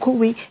ni ye ko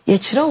we ye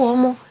kire wo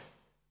mo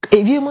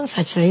ewie mo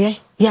nsakire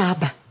ya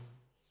aba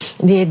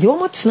de wo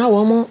mo tena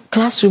wo mo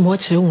classroom wo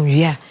kire wo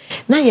wi a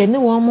na ye ne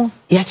wo mo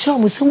ya kire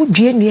wo se wo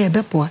due nua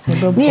ebepoa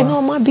na ye ne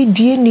wo mo abi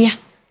due nua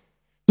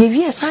ye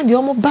wie sa de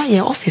wo mo ba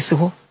ye office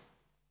ho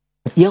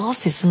ye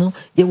office no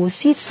ye wo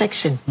seat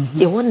section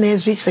ye wo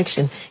nursery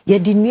section ye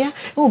di nua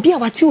obi a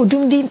wate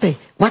odum din pe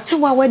wate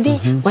wa wadi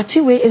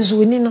wate we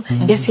ezuoni no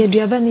ye se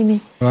aduaba ni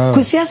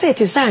kusia se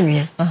ete sa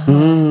anwea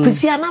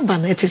kusia na ba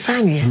na ete sa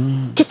anwea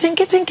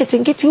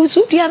keten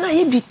usu dua na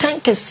ye bi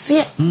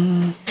tankese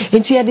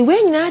enti ye de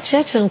we nyina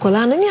cheche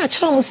nkola no ni a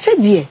kire mo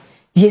sedie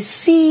ye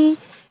si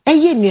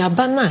eye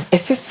nuaba na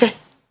efefe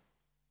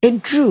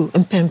edru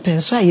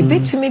mpempen so a ye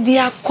betumi di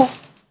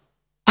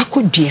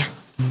akodua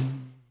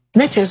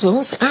na cheso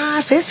mo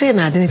se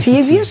na de ti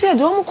ye wie so ye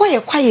de mo koye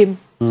kwayem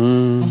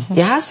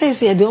ya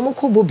se ye de mo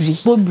ko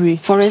bobri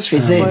forest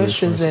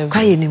reserve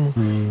kwaye ni mu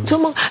to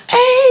mo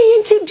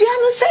inti dua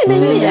no se na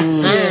ni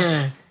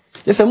ya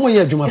yes mo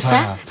ye adwuma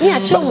pa ya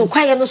che mo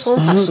kwaye no so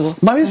mfa so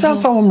ma mi sa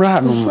fa mo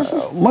mra no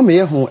ma me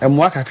ye hu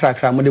emo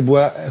akakrakra mo de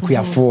bua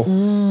kuafo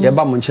ye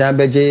ba mo ncha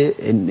beje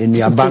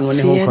enuaba no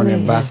ne ho kro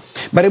ba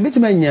but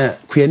ebitima nya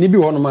kuani bi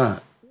wo no ma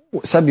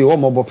sabi wo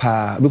mo bo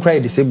pa bi kra ye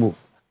disable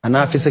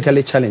ana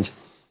physically challenged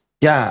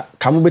yeah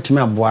kamu betimi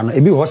aboa no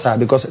ebi ho sa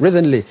because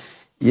recently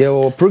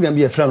your program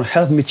be a friend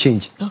help me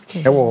change.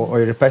 Okay. Or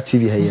repair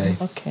TV here.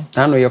 Okay.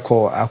 I know you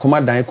call a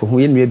command dan ko hu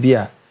yen be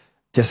a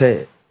just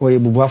say we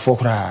bubu afọ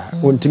kra.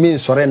 Ontimi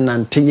nsore na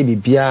ntenye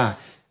bibia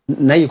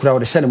na yikura wo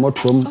de hye ne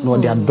motrom na wo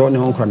de adọ ne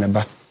ho kra ne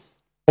ba.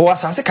 O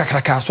asase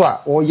kakraka so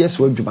a o yes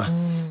wo adwuma.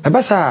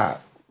 Ebasa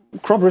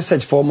crop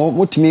research for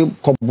motimi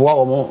koboa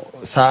wo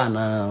sa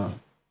na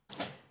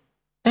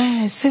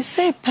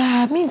se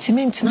pa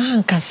mint na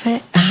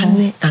hankase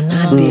ane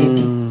anade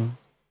bi.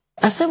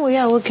 Asemo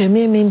ya wo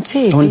keme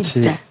mente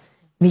bi da.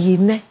 Mi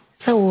ne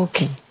se wo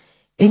ken.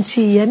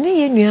 Enti ye ne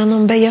ye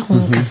nuanom be ye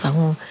ho kasa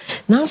ho.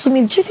 Nanso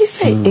mi gidi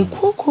se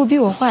ekuoko bi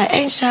wo ho a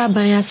ensha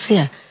ban ase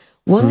a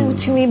won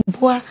utimi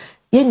boa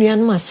ye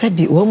nuanom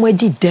asabi wo mo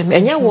adi dem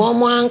enya wo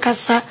mo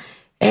ankasa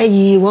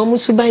eyi wo mo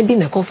suban bi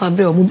na kofa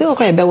bre wo be wo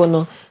kra be wo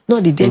no no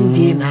de dem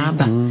die na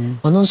aba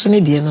ono nso ne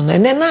die no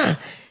ene na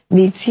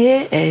mi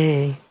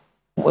tie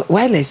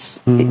wireless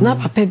na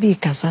papa bi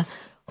kasa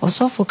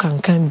osofo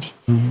kankan bi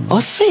o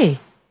say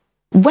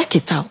work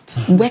it out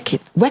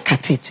work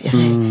at it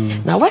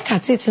now work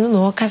at it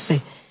no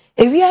kase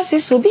ewi ase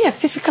so be a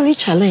physically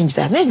challenged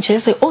that na nche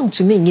say on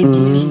to me nye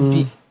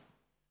bibi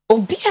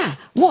obi a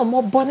wo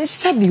mo bone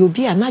sabi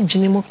obi a na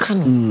dwene mo ka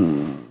no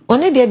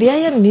one de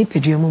aye ne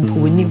pedua mo mpo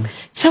wonim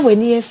se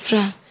wani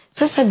efra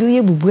se sabi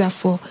ye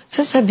bubuafo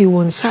se sabi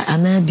wonsa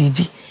ana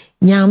bibi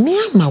nyame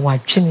ama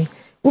wadwene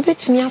wo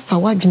betimi afa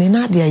wadwene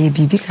na de aye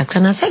bibi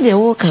kakra na se de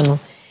wo ka no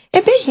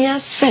ebe hia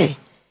se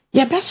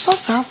ye be so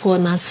safo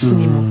na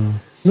sinimo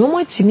no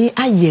mo timi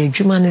aye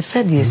adwuma ne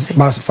se de se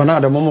but for now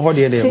the mom ho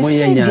de mo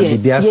ye nya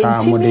bibia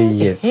sa mo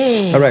de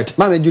ye all right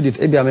mama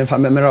Judith ebi amemfa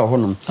memera ho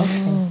no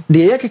de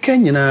ye keka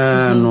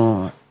nyina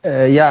no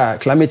ya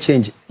climate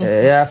change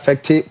ya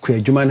affect ku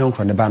adwuma ne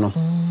nkro ne ba no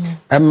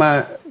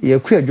ema ye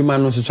ku adwuma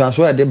no so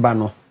so ya de ba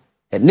no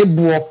ne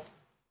buo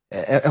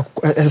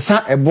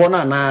sa ebo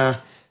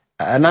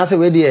na se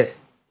we de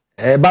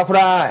ba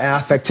kura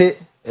affect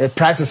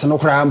prices no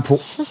kura mpo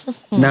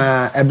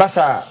na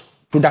ebasa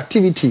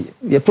productivity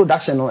your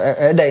production no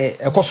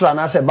ekosura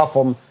na se ba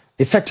form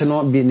effect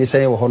no be ni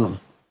say wo honom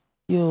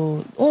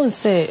yo on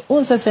say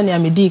se ne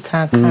amedi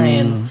kan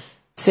no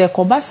se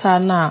kobasa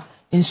na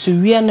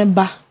nsuwie ne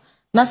ba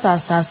na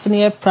sasase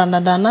ne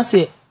pranada na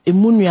se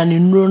emunua ne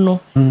nuro no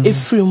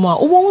efiri mu a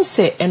wo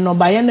se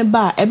enobaye ne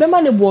ba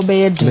ebema ne bo be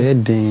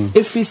yedin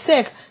efiri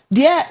sek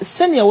de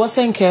se ne wo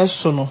senka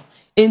so no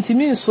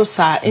entimi nso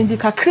sa enti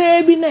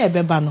kakra bi na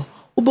ebeba no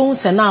ubon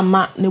se na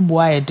ama ne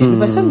boa yede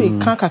be se me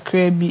kan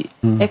kakra bi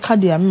e ka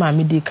de amma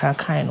me di kan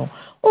no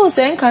o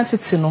se enkan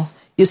tete no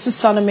yesu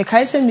so no me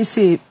kai se me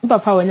se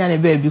papa wanya ne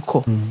ba bi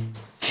ko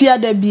fia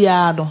da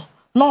bia no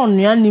na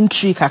onua nim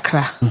tree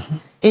kakra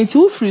enti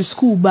wo free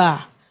school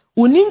ba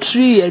wonim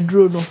tree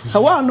aduro no sa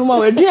wa no ma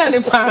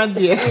waduane pa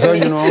de so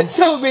you know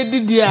so be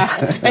didia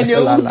ene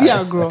o di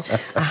agro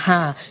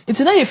aha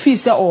enti na ye fee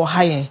se o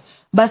hayen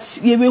but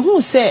ye be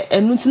hu se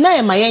enu ntina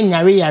ye ma ye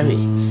nyare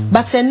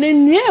but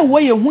enenue wo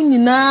ye hu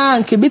nyina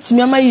nke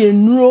betimi ama ye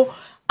nuro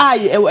a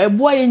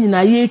ebo ye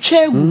nyina ye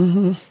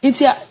twegu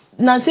enti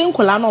na se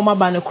nkola na o ma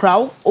ba ne kra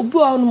obi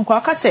o no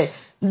kwa ka se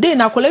de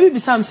na kola bi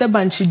bisam se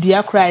banchi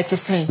dia kra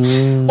etesen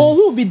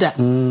ohu bi da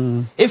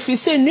efri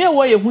se nue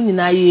wo ye hu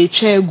nyina ye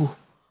twegu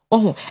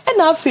ohu e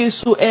na afi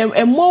so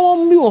emmo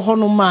mi wo ho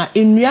no ma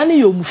enua ne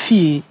ye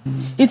omfie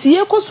enti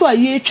ye koso a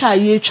ye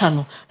twa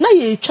no na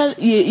ye twa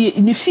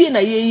ni fie na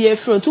ye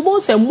front bo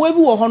se mo bi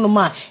wo ho no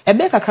ma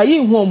ebe kakra ye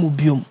hu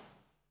omubiom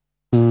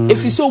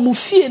efi so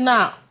omfie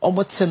na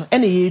obote no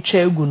ene ye twa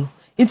egu no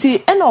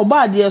enti ena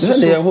oba ade so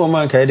so ye hu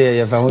man kai de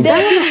ye fa hu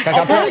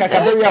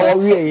kaka we a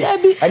wo wie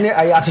ene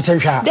ayi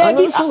atetehwa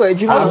anu so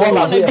wadwuma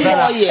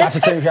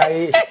atetehwa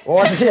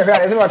wo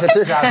atetehwa se wo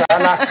atetehwa asa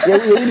na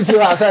ye ni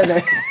fie asa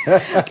na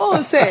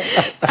o se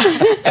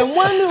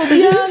enwanu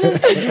obia no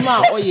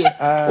adwuma oye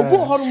obu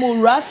ho no mo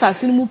wura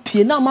asase no mu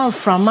pie na ma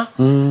mframa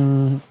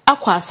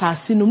akwa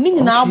asase no ni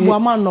nyina aboa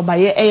ma no ba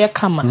ye eye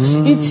kama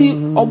enti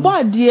obo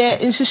ade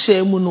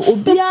nhihye mu no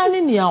obia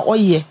ne nia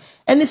oye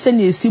ene se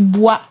na esi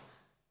boa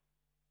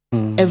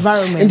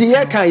environment. Ndi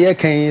ye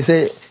kan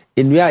say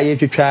enua ye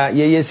twetwa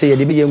ye say ye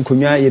de bi ye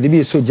nkonwa ye de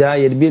bi soja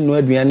ye de bi no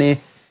aduane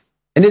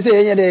ende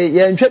say ye de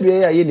ye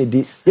ntwadua ye ne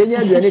di ye nya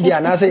aduane di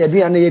ana say ye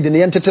aduane ye de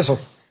ne ntete so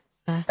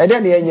e de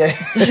ne ye nye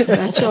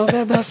acho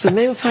be ba so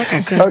me fa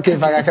kakra okay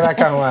fa kakra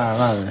ka ho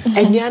a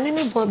aduane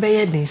ne bo be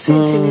ye de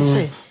sentini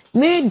say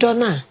me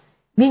dona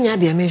me nya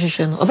de me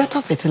hwehwe no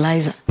obeto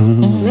fertilizer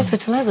ne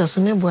fertilizer so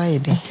ne bo aye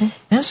de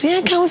enso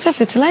ye kan say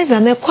fertilizer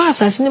ne kwa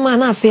asase ne ma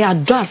na afi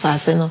ado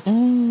asase no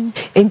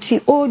enti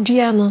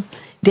odua no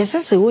de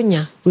sese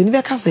wonya woni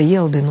be ka say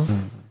yield no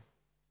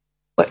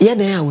ye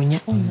den a wonya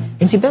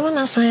enti be ma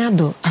na san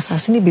ado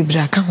asase ne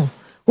bebra ka ho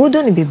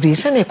wodo ne bebre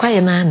se ne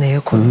kwaye na na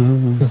ekọ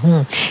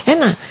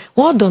ena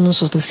wodo no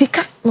so to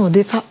sika no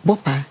de fa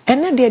bopa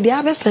ene de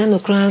abesen no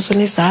kran so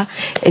ne sa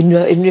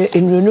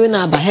enwenu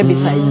na aba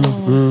herbicide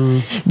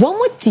no bo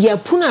mo tia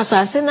puna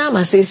asase na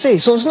ama sese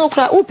so no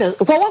kra upe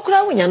kwa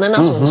wakra wonya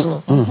na so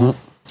no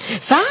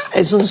Sa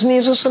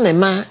ezonsuni so na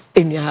ma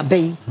enuaba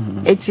yi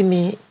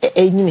etimi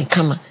enyine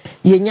kama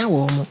yenya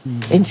wo mo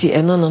enti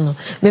eno no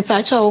me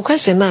pa cha o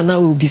question na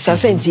obi sa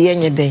senti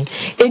yenye den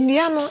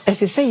enua no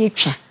esese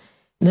yetwa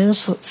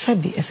nanso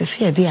sabi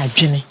esese ye de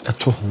adwene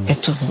eto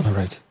all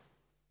right.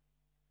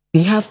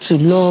 We have to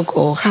log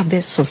or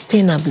harvest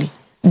sustainably,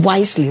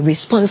 wisely,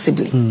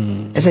 responsibly.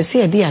 As I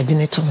say, I did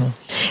adwene to ho.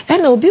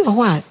 And obi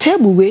ho a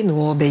table we no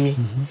obeye.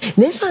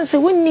 Na san se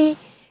woni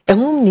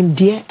ehum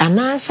nimde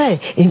anasa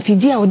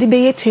mfidi a odi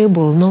beye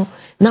table no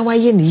na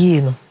waye ne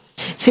yie no.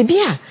 Se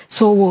bia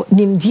so wo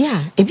nimde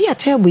a ebi a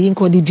table yin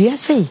ko di dua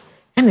sei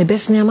na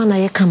besne ama na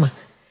ye kama.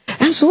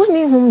 And so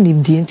woni hum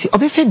nimde nti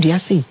obefa dua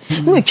sei.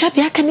 No atwa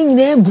de aka ne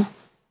nyina agu.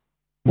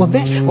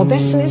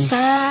 Obesne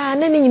sa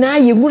na ne nyina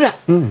ye mura.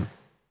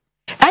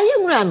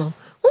 Ayemra no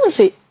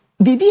unse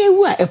bibi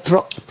ewu a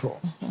epro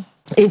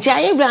enti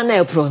ayemra na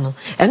epro no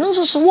eno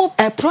so wo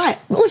epro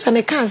unse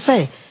me kan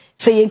say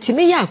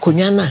yentime ya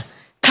akonwa na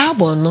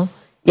carbon no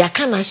ya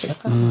kana hye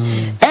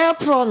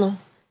epro no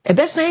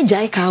ebesan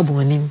jai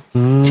carbon nim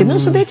ti no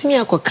so betimi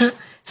akoka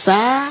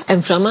saa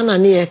emframa na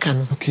ne ye ka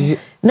no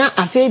na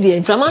afedi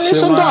emframa ne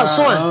so do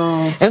so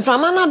a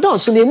emframa na do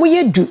so na emu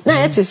yedu na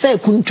yete say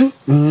kuntu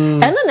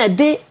eno na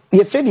de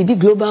ye frɛ bibi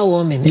global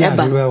warming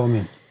eba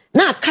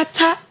na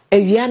kata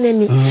awiane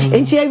ni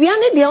enti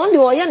awiane de on de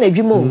oya na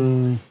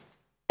adwuma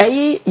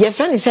ayi ye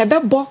friend se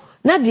bebo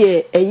na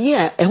de ayi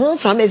a ehon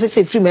from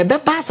ese free me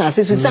beba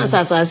asase so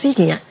asase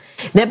hia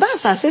na ba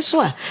asase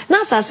so a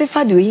na asase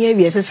fa de oyin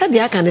awie se de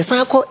aka ne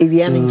san akọ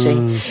awiane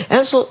nchen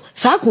enso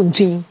sa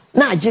kuntin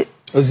na age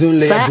ozone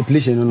layer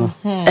depletion no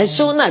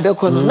ehso na be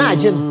kono na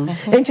age no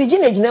enti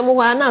gina mo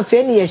wa na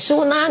afa ni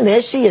ehso na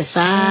ehye ye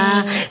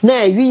saa na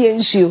awie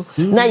nsuo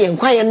na ye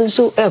nkwaye no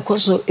so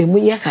ekoso emu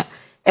ye ka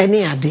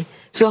ene ade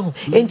so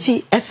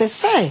enti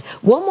SSI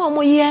wo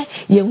mo ye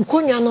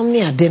nkonwanom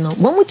ne ade no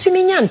mo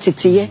timi nya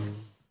nteteye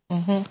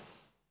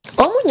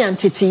omo nya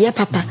nteteye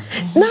papa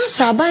na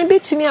saban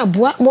betimi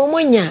aboa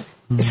mo nya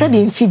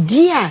sabi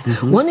mfidi a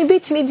woni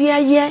betimi dia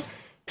ye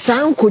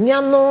san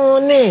konwa no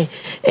ne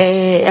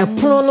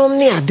epronom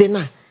ne ade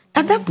na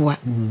abeboa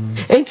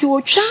enti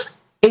wotwa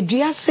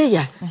edua se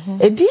ya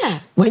ebia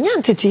wanya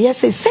nteteye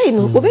se sei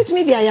no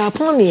obetimi dia ya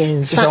apon me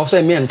ensa so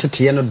say me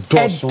nteteye no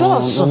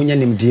doso no nya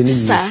nimdie ni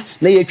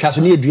na ye twa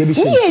so na edua bi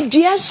se ye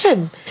edua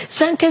hyem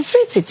sanka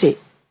free tete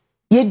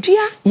ye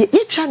dua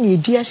ye twa na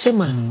edua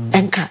hyem a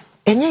enka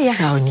enye ya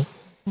haoni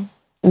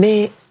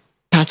me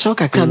pacho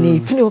kakra me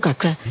funi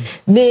kakra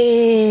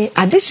me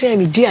adesua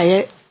me dua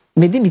ye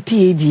me de me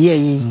PhD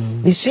ye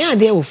me sua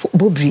ade wo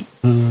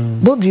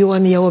bobri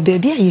won ye wo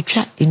baabi a ye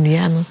twa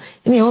enua no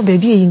ne wo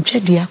baabi ye ntwa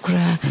dua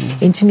kra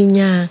entimi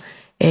nya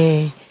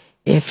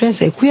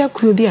friends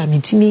ekuakuo bi a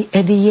metimi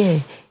ede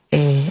ye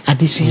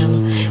adesua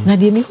no na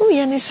de me hu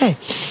ye ne se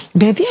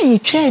baabi a ye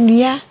twa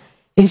enua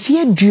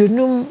efie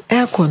duonum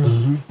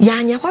ekono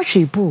ya nya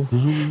kwahwe po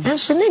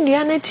enso ne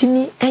nua na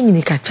timi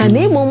anyini kakra na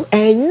emom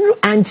enru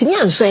antini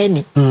anso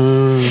eni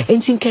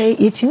enti kai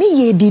yetimi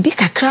ye bibi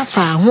kakra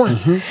fa ho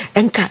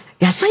enka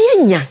yasa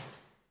yenya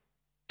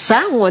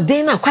sa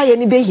wode na kwaye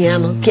ni behia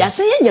no ki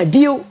yasa yenya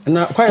bio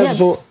na kwaye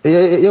so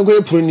ye go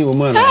epro ni o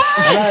ma na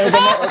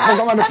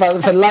kama de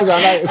pa laza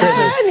na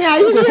ni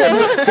ayi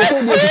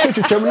ni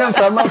twetwem na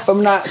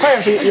fam na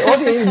kwaye so o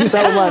se bi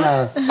sa o ma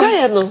na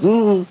kwaye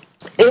no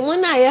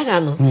emuna ya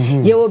no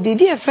ye wo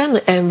bibi a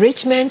friend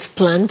enrichment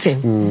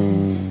planting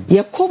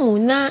ye komu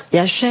na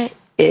ya hwe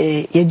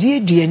ye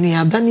duedue nu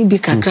ya bani bi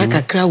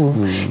kakra wo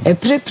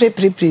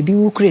pre bi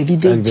wo kura bi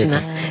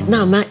benchina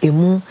na ama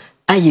emu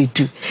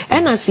ayedu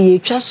ena se ye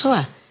twa so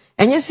a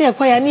enye se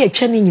yakwa ya na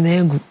yetwa ni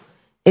nyina agu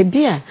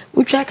ebia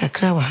wotwa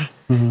kakra wa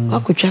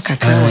wakotwa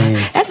kakra wa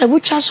ena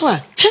wotwa so a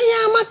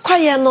twenya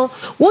makwaye no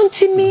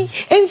wontimi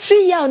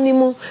emfiri ya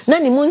onimu na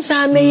ni mu nsa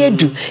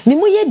ameyedu ni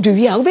mu yedu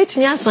wi a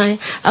obetimi asan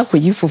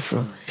akoyi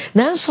foforo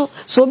nanso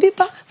so obi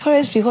pa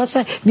forest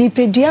because mi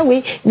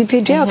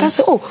pedua ka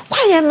say oh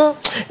kwaye no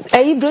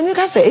broni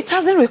ka say it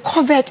hasn't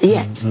recovered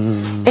yet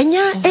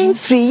enya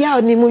emfiri ya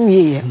onimu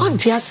nwie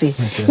onti ase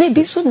na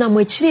bi so na mo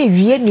akire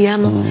wie nua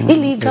no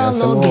illegal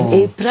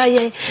logging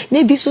praye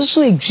na bi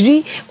so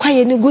edwiri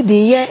kwaye ne gode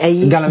ye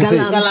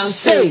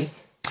galamsey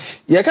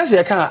ye ka se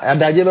ye ka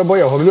adaje bebo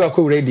ye ho bi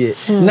akọ ready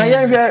na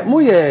ye hwe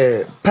mu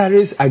ye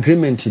Paris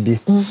agreement bi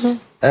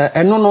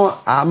eno no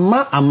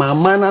ama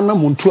na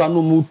muntu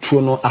anu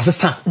mutuo no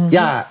asesa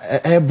ya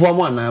eboa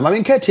mu ana ma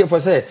me ka tie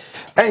for say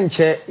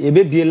enche ye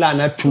bebie la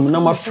na tum na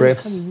mafre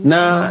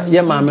na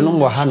ye ma me no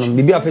mo ha no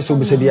bibi apese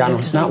obisa bia no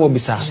na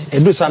obisa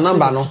edu so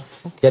number no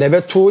ye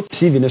debe to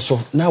TV ne so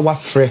na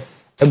wafre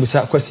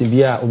ebusa kwasi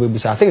bia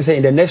obebusa I think say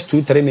in the next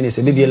 2-3 minutes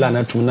e bebie la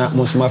na tum na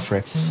mo so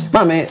mafre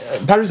ma me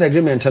Paris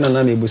agreement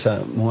na me ebusa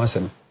mo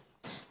asem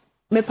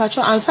me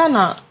pacho ansa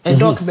na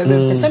dog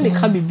bebe pese me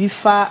ka bibi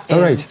fa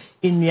all right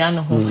enua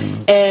no ho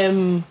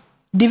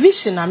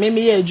division na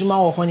meme ye adwuma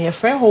wo ho ne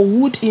friend ho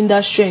wood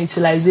industrial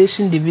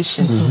utilization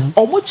division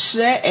omo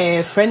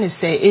kire friend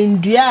say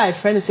endua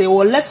friend say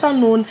or lesser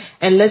known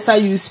and lesser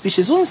used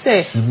species won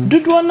say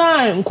dodo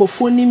na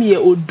nkofonim ye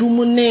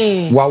odum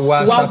ne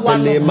wawa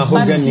sapele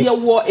mahogany ye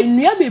wo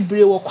enua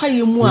bebre wo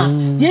kwaye mu a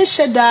ye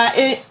hyeda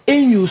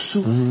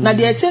enyusu na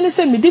de etene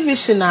say me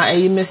division na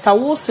Mr.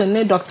 Wilson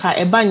ne Dr.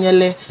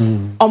 Ebanyele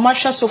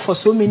omahwa so for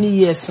so many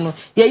years no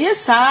ye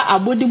sa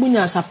abodibu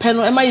nyansa pe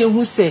no ema ye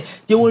hu say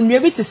ye wonua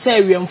bi te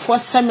say wiemfo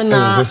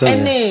seminar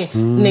ene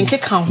ne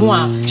nkeka ho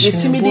a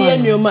yetimi de ye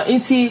nneoma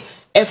nti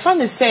efa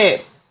ne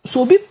say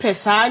so obi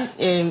pesa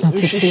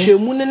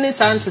hwehwemu ne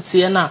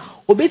santete na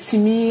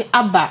obetimi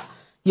aba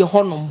ye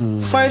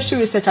honom forestry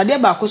research ade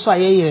ba ko so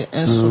aye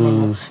enso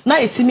no na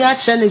etimi a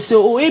kire ne say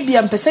o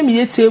ebia mpese me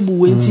ye table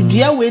we nti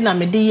dua we na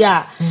me de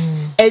ya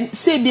en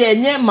say bia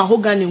enye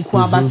mahogany nko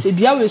abate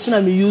dua we so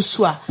na me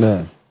use a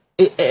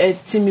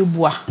timi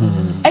bua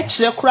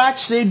kire kura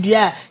kire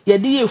dua ye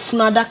de ye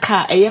funu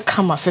adaka eye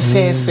kama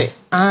fefefe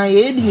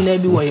ye di nyina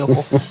bi wo ye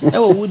ho e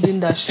wo wood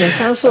industry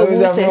so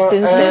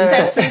testing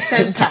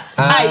center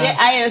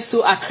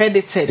ISO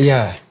accredited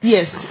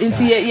yes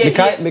inti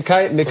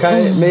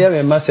me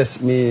ye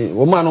masters me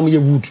wo ma no ye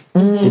wood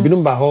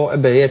ebinum ba ho e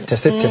be ye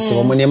test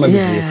wo mo ne ma bi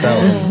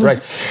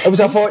right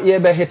ebusa for ye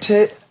be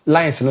hete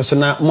lines no so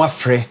na mo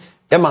afre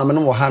ye ma me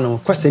no wo ha no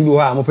question bi wo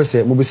ha mo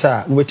pese mo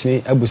bisa mo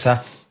betimi abusa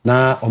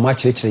na o ma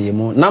kire ye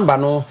mu number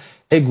no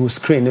egu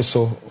screen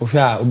so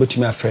ohwe a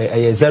obetumi afre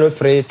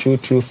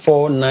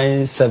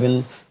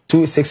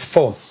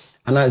 0322497264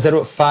 ana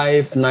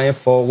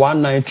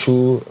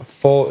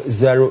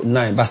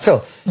 0594192409 but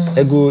still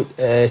egu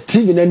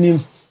TV nanim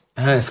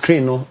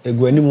screen no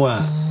egu animu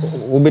a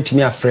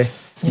obetumi afre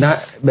na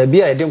ba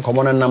bia ye de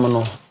nkomo na nam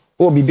no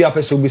o bibia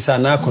pese obisa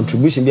na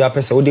contribution bia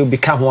pese o de bi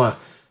ka ho a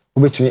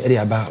obetumi eri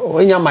aba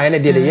onya ma ne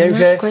de ye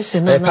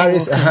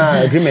Paris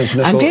agreement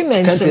no so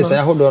countries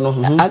hold on no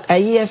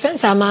ayi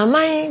friends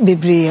amaman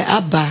bebre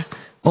aba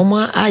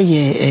omo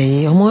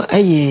aye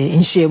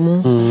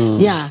nhyiemu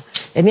ya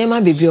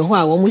enema bebre ho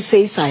a wo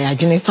sei sai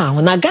adwene fa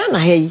ho na Ghana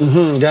he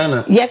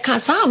Ghana ye ka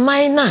sa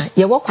aman na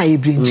ye wo kwa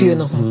yebrentuo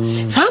no ho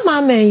sa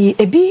amaman yi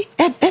ebi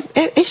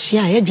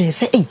ehia ye dwen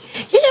se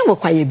ye wo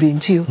kwa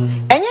yebrentuo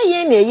enye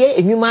ye na ye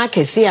enwuma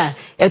akese a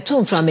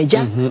eto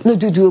mframaja no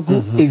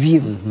duduogu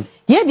ewiem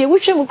ye de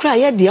wotwem kra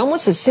ye de omo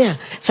sese a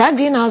sa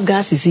greenhouse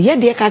gases ye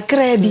de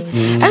kakra bi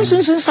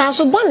ensunsun san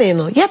so bone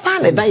no ye pa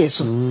na ba ye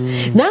so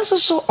nanso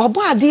so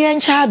obo ade ye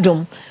ncha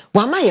adom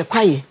wa ma ye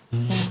kwaye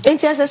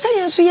enti asese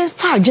ye nso ye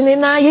fa adwene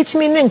na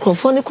yetimi ne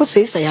nkrofo ne ko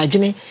sesa ya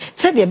adwene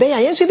se de be ya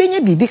ye nso be nya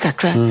bibi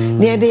kakra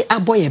na ye de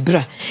aboye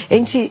bra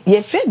enti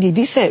ye fra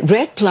bibi se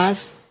red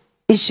plus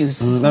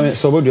issues na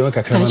so bodu we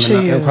kakra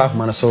na kwa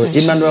ahoma so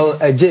Emmanuel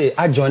J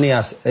joining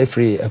us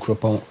free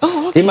akropon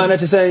Emmanuel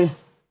to say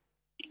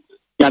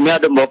Yami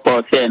adumbo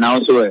po se na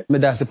so me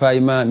da se pa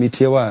ima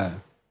metie wa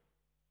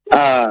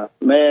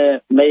me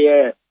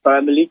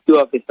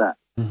paramilitary officer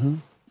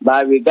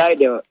by we guide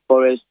the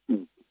forest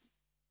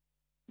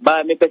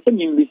by me pese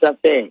mi bisa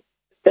se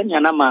senya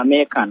na ma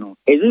me ka no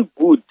is it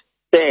good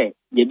say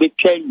ye be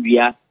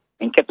twa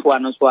nketewa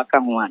no so aka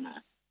ho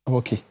ana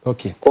okay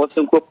ko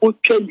senko pu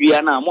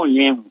twa na mo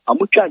nyen ho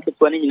amutwa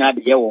nketewa ni nyina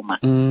de ye wo ma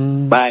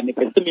by me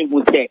pese mi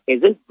hu say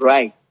is it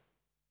right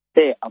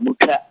say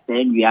amutwa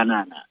twa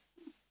na ana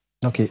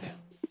okay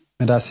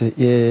medase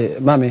ye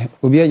mame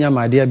obi anya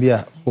maade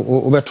bia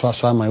obeto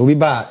aso ama obi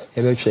ba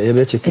ye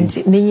be check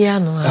nti menyi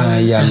ano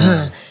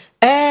ya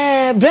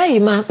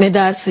Brahima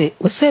medase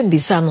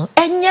osembisa no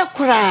enye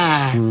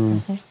kura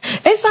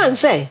esan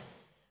say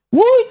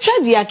wo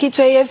twadu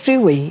akitwa ye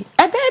freeway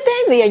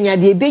ebeden ne yanya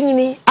de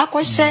benyini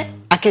akohye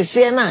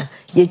akese na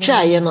ye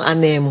twa ye no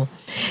anemu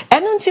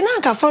eno nti na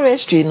aka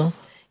forestry no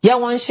ya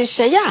won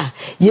hyehye ya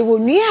ye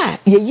wonua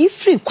ye yi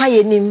free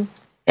kwaye nim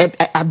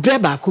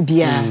abreba ko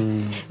bia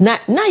na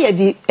ye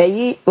di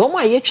eyi wo mo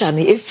ayetwa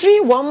ne free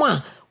wo mo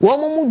a wo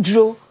mo mu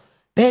duro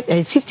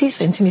 50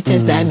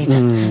 centimeters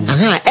diameter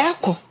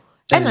eko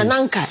ena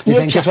nanka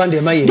ye twa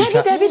de ma ye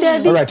David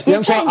all right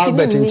yanko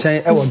Albert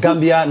nchen e wo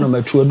Gambia no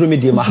matu odumi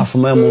die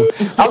mahafoma mu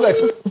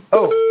Albert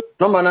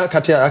no mana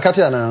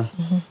katia na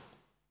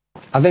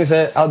I think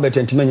say Albert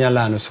ntimanya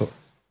la no so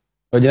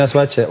ojina so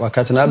ache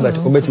wakati na Albert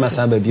obetima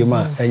sa ba bi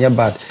ma enye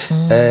bad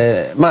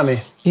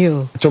mame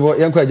yo tobo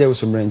yanko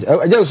ajawusu mrenje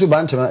ajawusu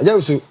bantama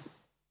ajawusu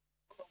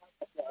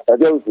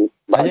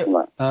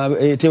bantama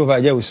tebo ba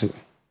ajawusu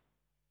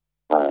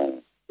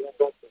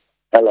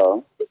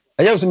hello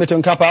ajawusu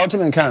meton kapa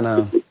otemen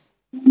kana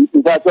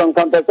Ntaton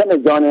campus na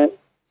John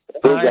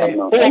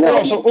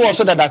o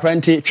so dada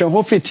kranti twen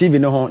ho free TV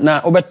no ho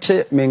na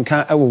obete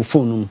menka ewo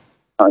phone mu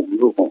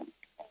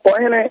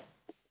oyene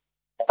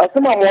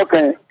asema mo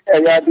kan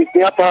ya bi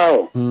tia pa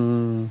o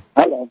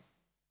hello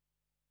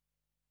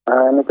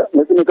me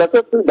ka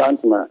so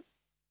bantama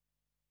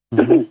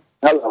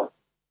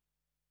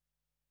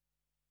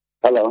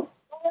hello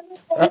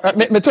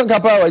meton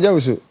kapa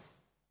ajawusu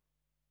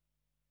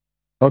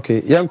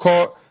okay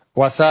yanko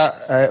wasa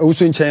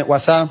usu nchen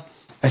wasa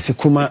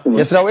asikuma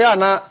yesra we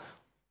ana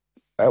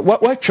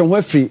what can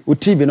we free with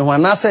TV no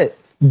one I say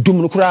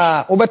dum no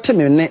kura obete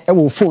me ne e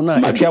wo phone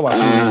na atwa wa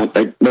so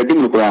me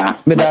dum no kura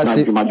me da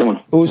se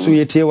o so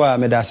yete wa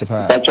me da se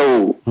pa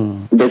tacho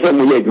be se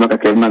mo ye djuma ka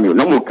ke ma me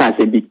no mo ka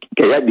se bi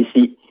ke ya bi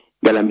si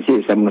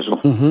galamisi se mo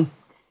so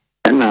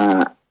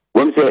na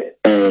won se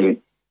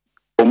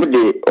o mo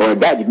de o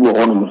dadi bi wo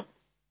hono mo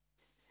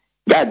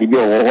dadi bi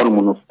wo hono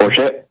mo no o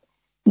hwe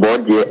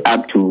body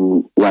up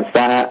to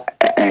wasa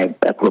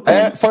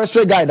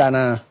forestry guide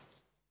ana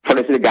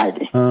forestry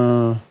guide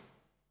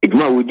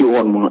igma we do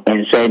one more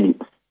and shiny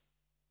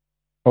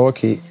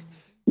okay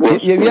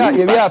ye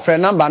a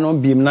friend number no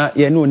bim na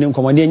ye no nim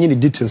komo de nyi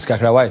details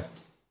kakra why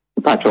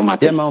patro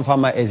mate ye man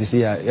fama SC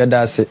ya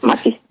da se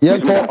ye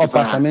ko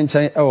officer men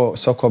chen e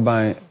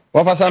sokoban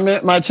officer me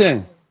ma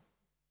chen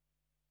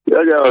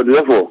ya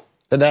therefore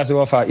da se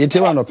ofa ye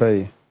tewa no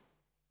pay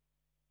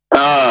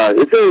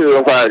it's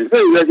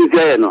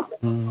a no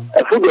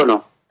a food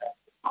no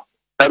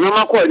I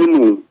mama ko ni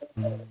mu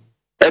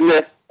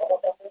eme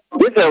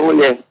this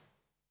one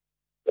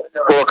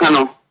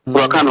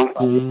Wakano,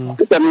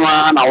 it's a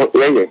man out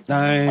there.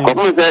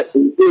 Come say,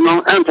 you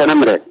know,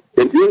 Antanamre.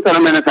 The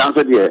Antanamre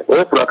answered here,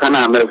 or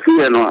Wakana,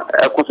 Merfiano,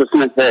 a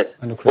consistent say,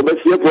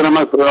 Obesia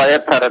Purama,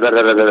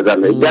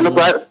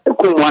 Jennifer,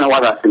 one of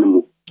us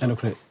in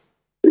the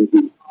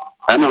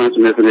I know it's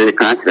necessary,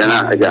 can't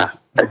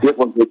I just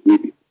want to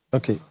be.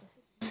 Okay.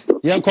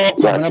 Yanko,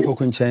 Kwabana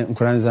Pokunche,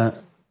 Kranza.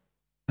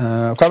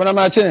 Kwabana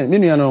Marche,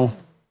 Miniano.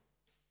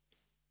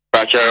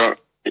 Pacha,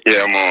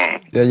 yeah,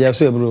 yes,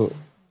 bro.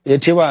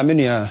 Yetewa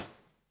menua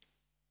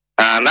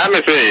na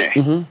me say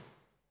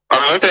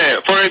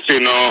forestry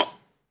no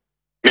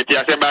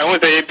metiase ba won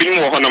say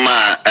ebinim wo hono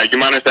ma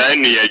adwuma no say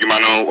enu adwuma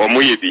no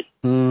omoye bi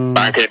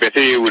bank e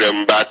pese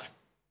wuram but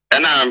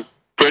na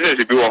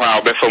process bi wo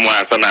ha obefam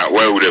ansa na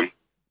wa wuram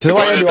se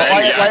wa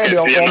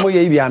ye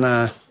omoye bi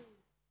ana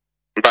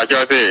mpa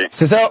jo say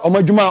se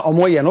omadwuma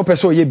omoye no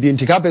pese oye bi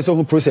ntika pese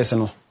ho process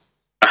no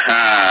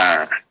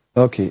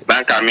okay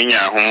banka minya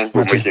ho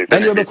promotion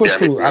and you go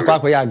school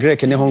akwa ya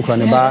Greek ne ho nkro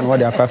ne ba na wo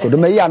de akwa do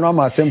me ya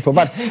normal simple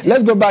but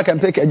let's go back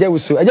and pick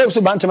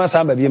Ejawusu bantama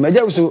samba bi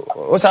Ejawusu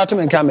o sa to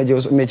me nka meche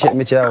wo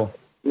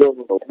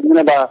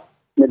me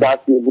da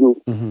ti bru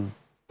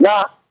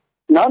na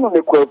no me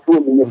kwafu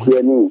me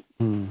kwani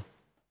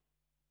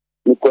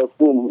me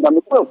kwafu na me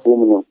kwafu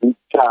no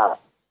cha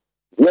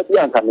ye bi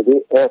anka me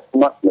de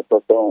kuma me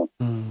to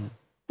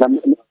na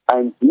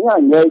anti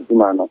anya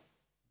ejuma no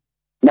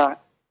na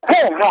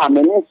ha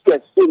me ne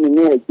se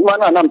ni ejuma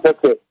na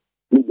mpeke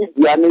ni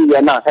bibia ne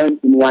ye na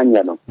anti ni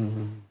anya no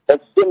se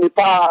ni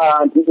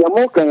pa di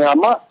mo kan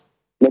ama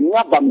na ni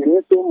aba me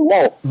so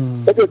mo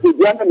e ke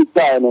bibia na ni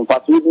ta no fa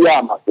tu bia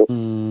ama so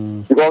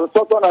because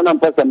so na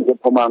mpeke me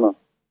poma no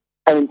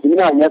anti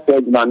ni anya se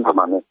ejuma na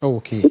ma no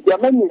okay bibia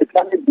me ni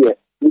ka ne de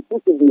ni tu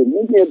se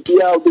ni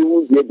bia o de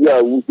wu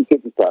bia wu ti ke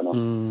ta no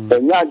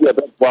enya de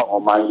be bo o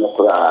man no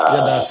kra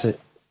yeah that's it.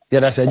 Yeah,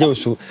 that's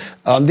Ejawusu.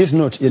 On this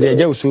note,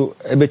 Ejawusu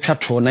ebetwa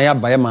to na ya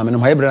bae maame no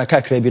ha ebra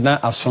kakra bi na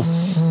aso.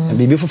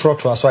 Bibi foforo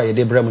to aso aye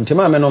de bra mu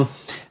ntima maame no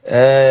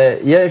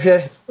ye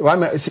hwe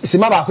wa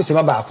sima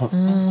ba ko.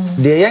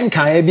 De ye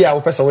nkan e bi a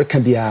wo pese wo ka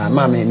bia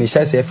maame me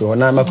hya se afi ho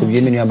na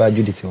makobi me nua ba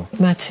Judith ho.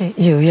 Mate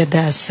yo ya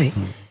dase.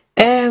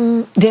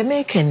 De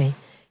mekani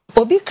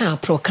obi kan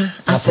proka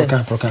ase.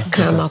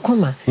 Kan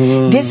makoma.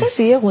 De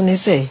sese ye ho ne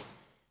say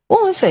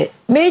won say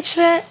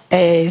mechre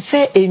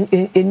say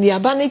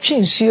enuaba na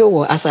twinsuo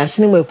wo asase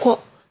ne mekọ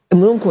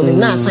emrunku ne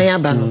na asan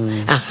aba no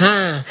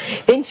aha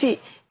enti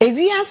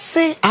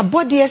ewiase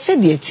abode ese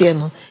de etie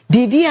no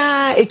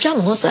bibia etwa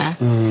no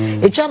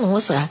ho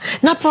sa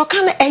na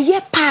proka na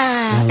eye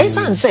pa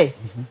esan say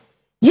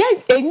ye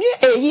enyu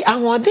eyi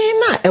ahoden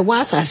na ewa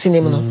asase ne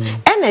no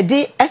ena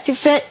de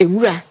afife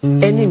ewura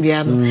eni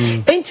nwia no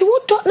enti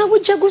wodo na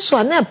wojagu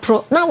so na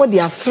pro na wo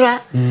de afra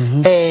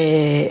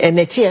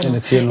enetie no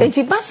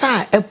enti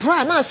basa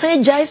epro na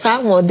asan jai sa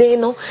ahoden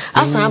no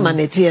asan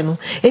amanetie no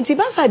enti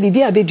basa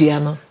bibia bedua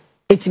no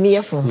etimi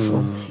ye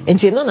fonfon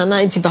enti no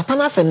na enti papa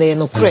na asem ne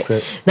no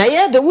kre na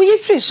ye de wo yi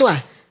free so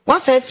a wa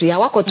fa free a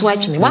wakoto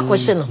atwene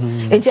wakohye no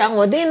enti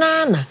ahoden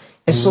na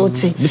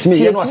esoti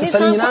bitimi no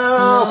asesa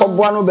nyina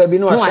koboa no baabi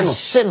no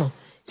ahye no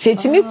se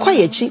timi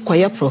kwayechi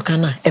kwaye proka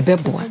na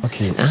ebeboa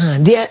aha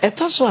de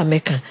etoso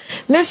ameka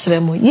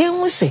mesremo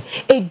yenhu se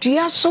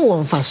edua so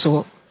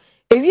wonfaso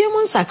ewiem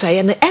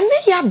nsakraye na ene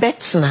ya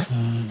betna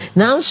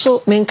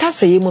nanso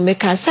menkasa yemu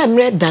meka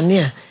samre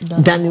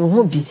dane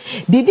ho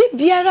bibi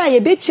biara ye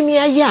betimi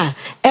aya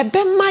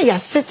ebema ya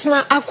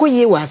setna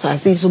akoye wa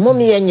asase so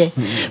momi yenye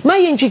ma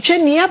ye ntwetwe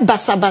nua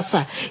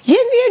basabasa ye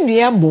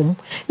nua mom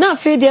na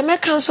afi de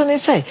meka nso ne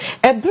se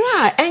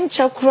ebra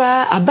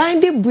enchakura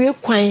aban bebue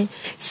kwan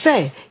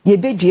se ye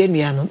bedua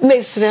nua no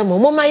mesre mo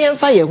moma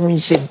yemfa ye ho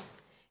nhyem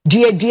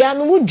dua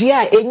no wo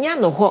dua enya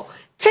no ho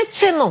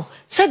tete no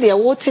said de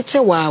wo tete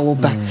wa wo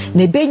ba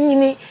na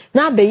benyini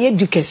na abeye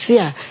dukese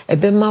a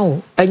ebema wo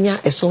anya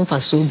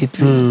esomfaso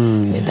bipri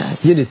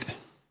medas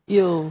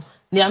yo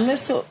ni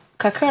ameso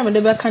kakra me de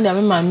be kan de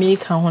amema me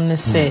kan ho ne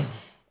se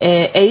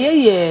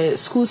ye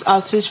schools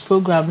outreach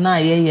program na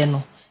ye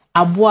no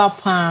aboa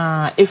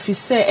pa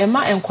efise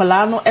ema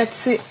enkola no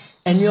ete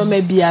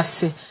enwoma bi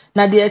ase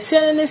na de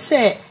etie ne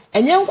se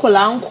enye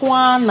nkola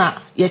nko na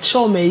ye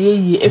kyew ma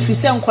yeyi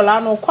efise nkola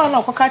no kwa na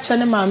okoka kye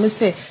ne maame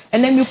se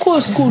ene mi ko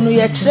school no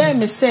ye kire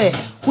me se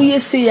wo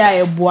yesi ya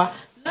eboa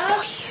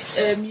last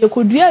ye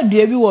kodua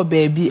dua bi wo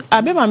baabi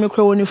abe maame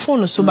kra woni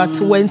phone so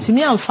but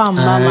wantimi amfa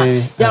mama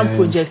ya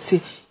project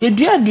ye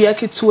dua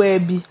ketua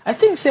bi I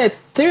think say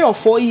 3 or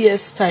 4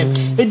 years time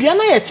edua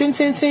na ye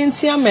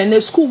tintintintin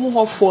amene school mu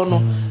hofo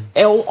no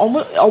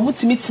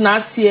omutimi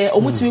tenase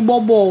omutimi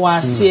bobo wa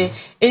ase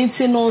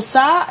enti no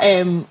sa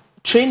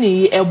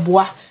training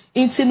eboa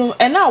enti no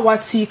ena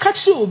wati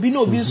kachi obi na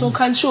obi so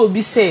kanchi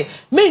obi say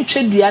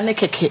mentwe dua ne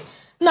keke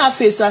na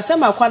afi so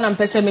asema kwa na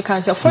mpese me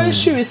kan say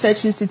Forestry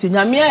Research Institute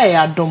nyamia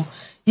ya adom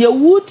ye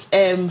wood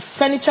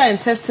furniture and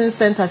testing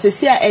center say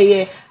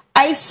sia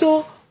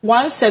ISO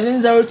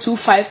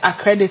 17025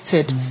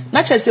 accredited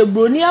na chese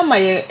broni ama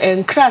ye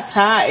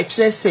enkrata e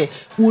kire se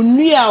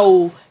wonua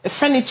o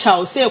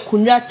furniture say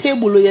kunwa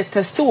table ye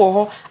test wo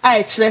ho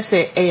a kire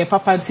se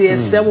papa nti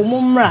yesem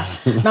mumra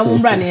na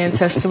mumra ne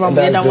test ma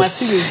be da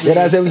wasi be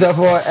there is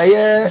for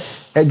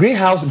a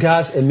greenhouse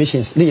gas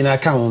emissions ni na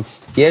ka ho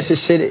ye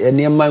hye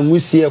ne ma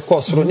ngusie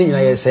kosoro ni na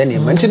ye se ne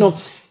ma nti no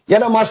ye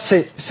da ma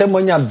se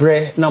monya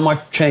bre na ma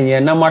twen ye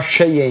na ma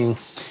hwe ye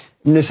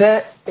ni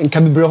se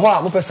nka bibre ho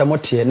a mo pese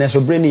mote na so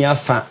bre ni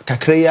afa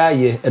kakra ya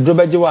ye edro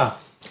bejewa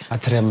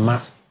atrema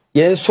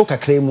ye so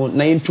kakra mu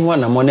na yentu ho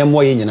na mo na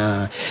mo ye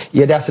nyina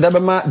ye da se da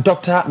bema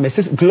Dr.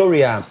 Mrs.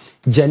 Gloria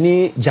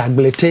Jani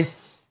Jaglete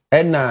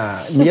ena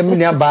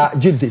yemni aba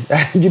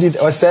Judith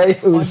osai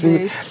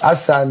usu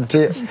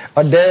asante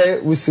ode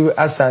usu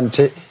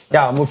asante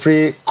ya mo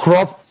free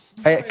crop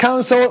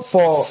Council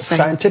for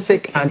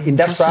Scientific and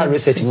Industrial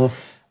Research mu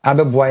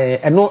abeboye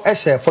eno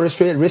ehye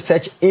Forestry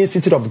Research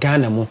Institute of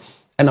Ghana mu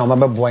ena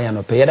omabeboye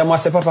no pe yeda mo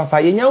ase papa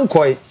ye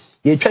nyankoi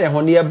ye twa ye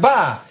ho ne ye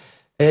ba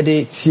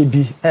de tie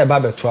bi e ba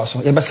beto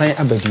aso ye besan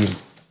abadiem